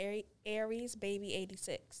 _Aries baby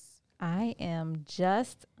 86. I am just_me_C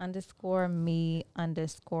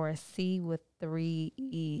with 3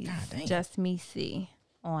 E's. God damn. Just me C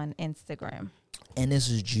on Instagram. And this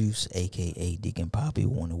is Juice, a.k.a. Deacon Poppy.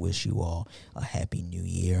 We want to wish you all a happy new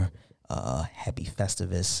year, happy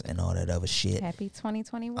Festivus, and all that other shit. Happy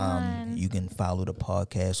 2021. You can follow the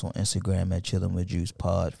podcast on Instagram at Chillin' with Juice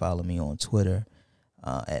Pod. Follow me on Twitter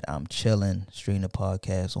at I'm Chillin'. Stream the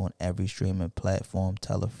podcast on every streaming platform.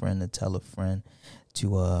 Tell a friend to tell a friend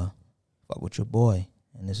to fuck with your boy.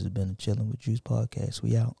 And this has been the Chillin' with Juice podcast.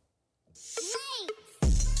 We out.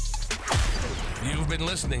 You've been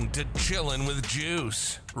listening to Chillin' with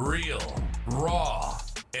Juice. Real, raw,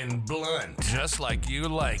 and blunt, just like you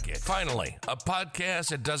like it. Finally, a podcast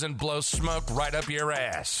that doesn't blow smoke right up your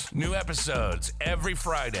ass. New episodes every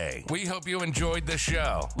Friday. We hope you enjoyed the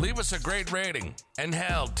show. Leave us a great rating. And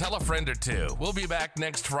hell, tell a friend or two. We'll be back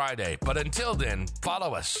next Friday. But until then,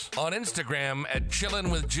 follow us on Instagram at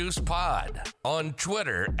Chillin' with Juice Pod, on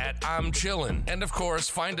Twitter at I'm Chillin', and of course,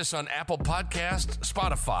 find us on Apple Podcast,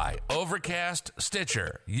 Spotify, Overcast,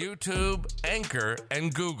 Stitcher, YouTube, Anchor,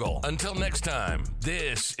 and Google. Until next time,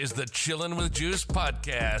 this is the Chillin' with Juice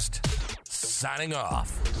podcast, signing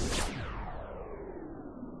off.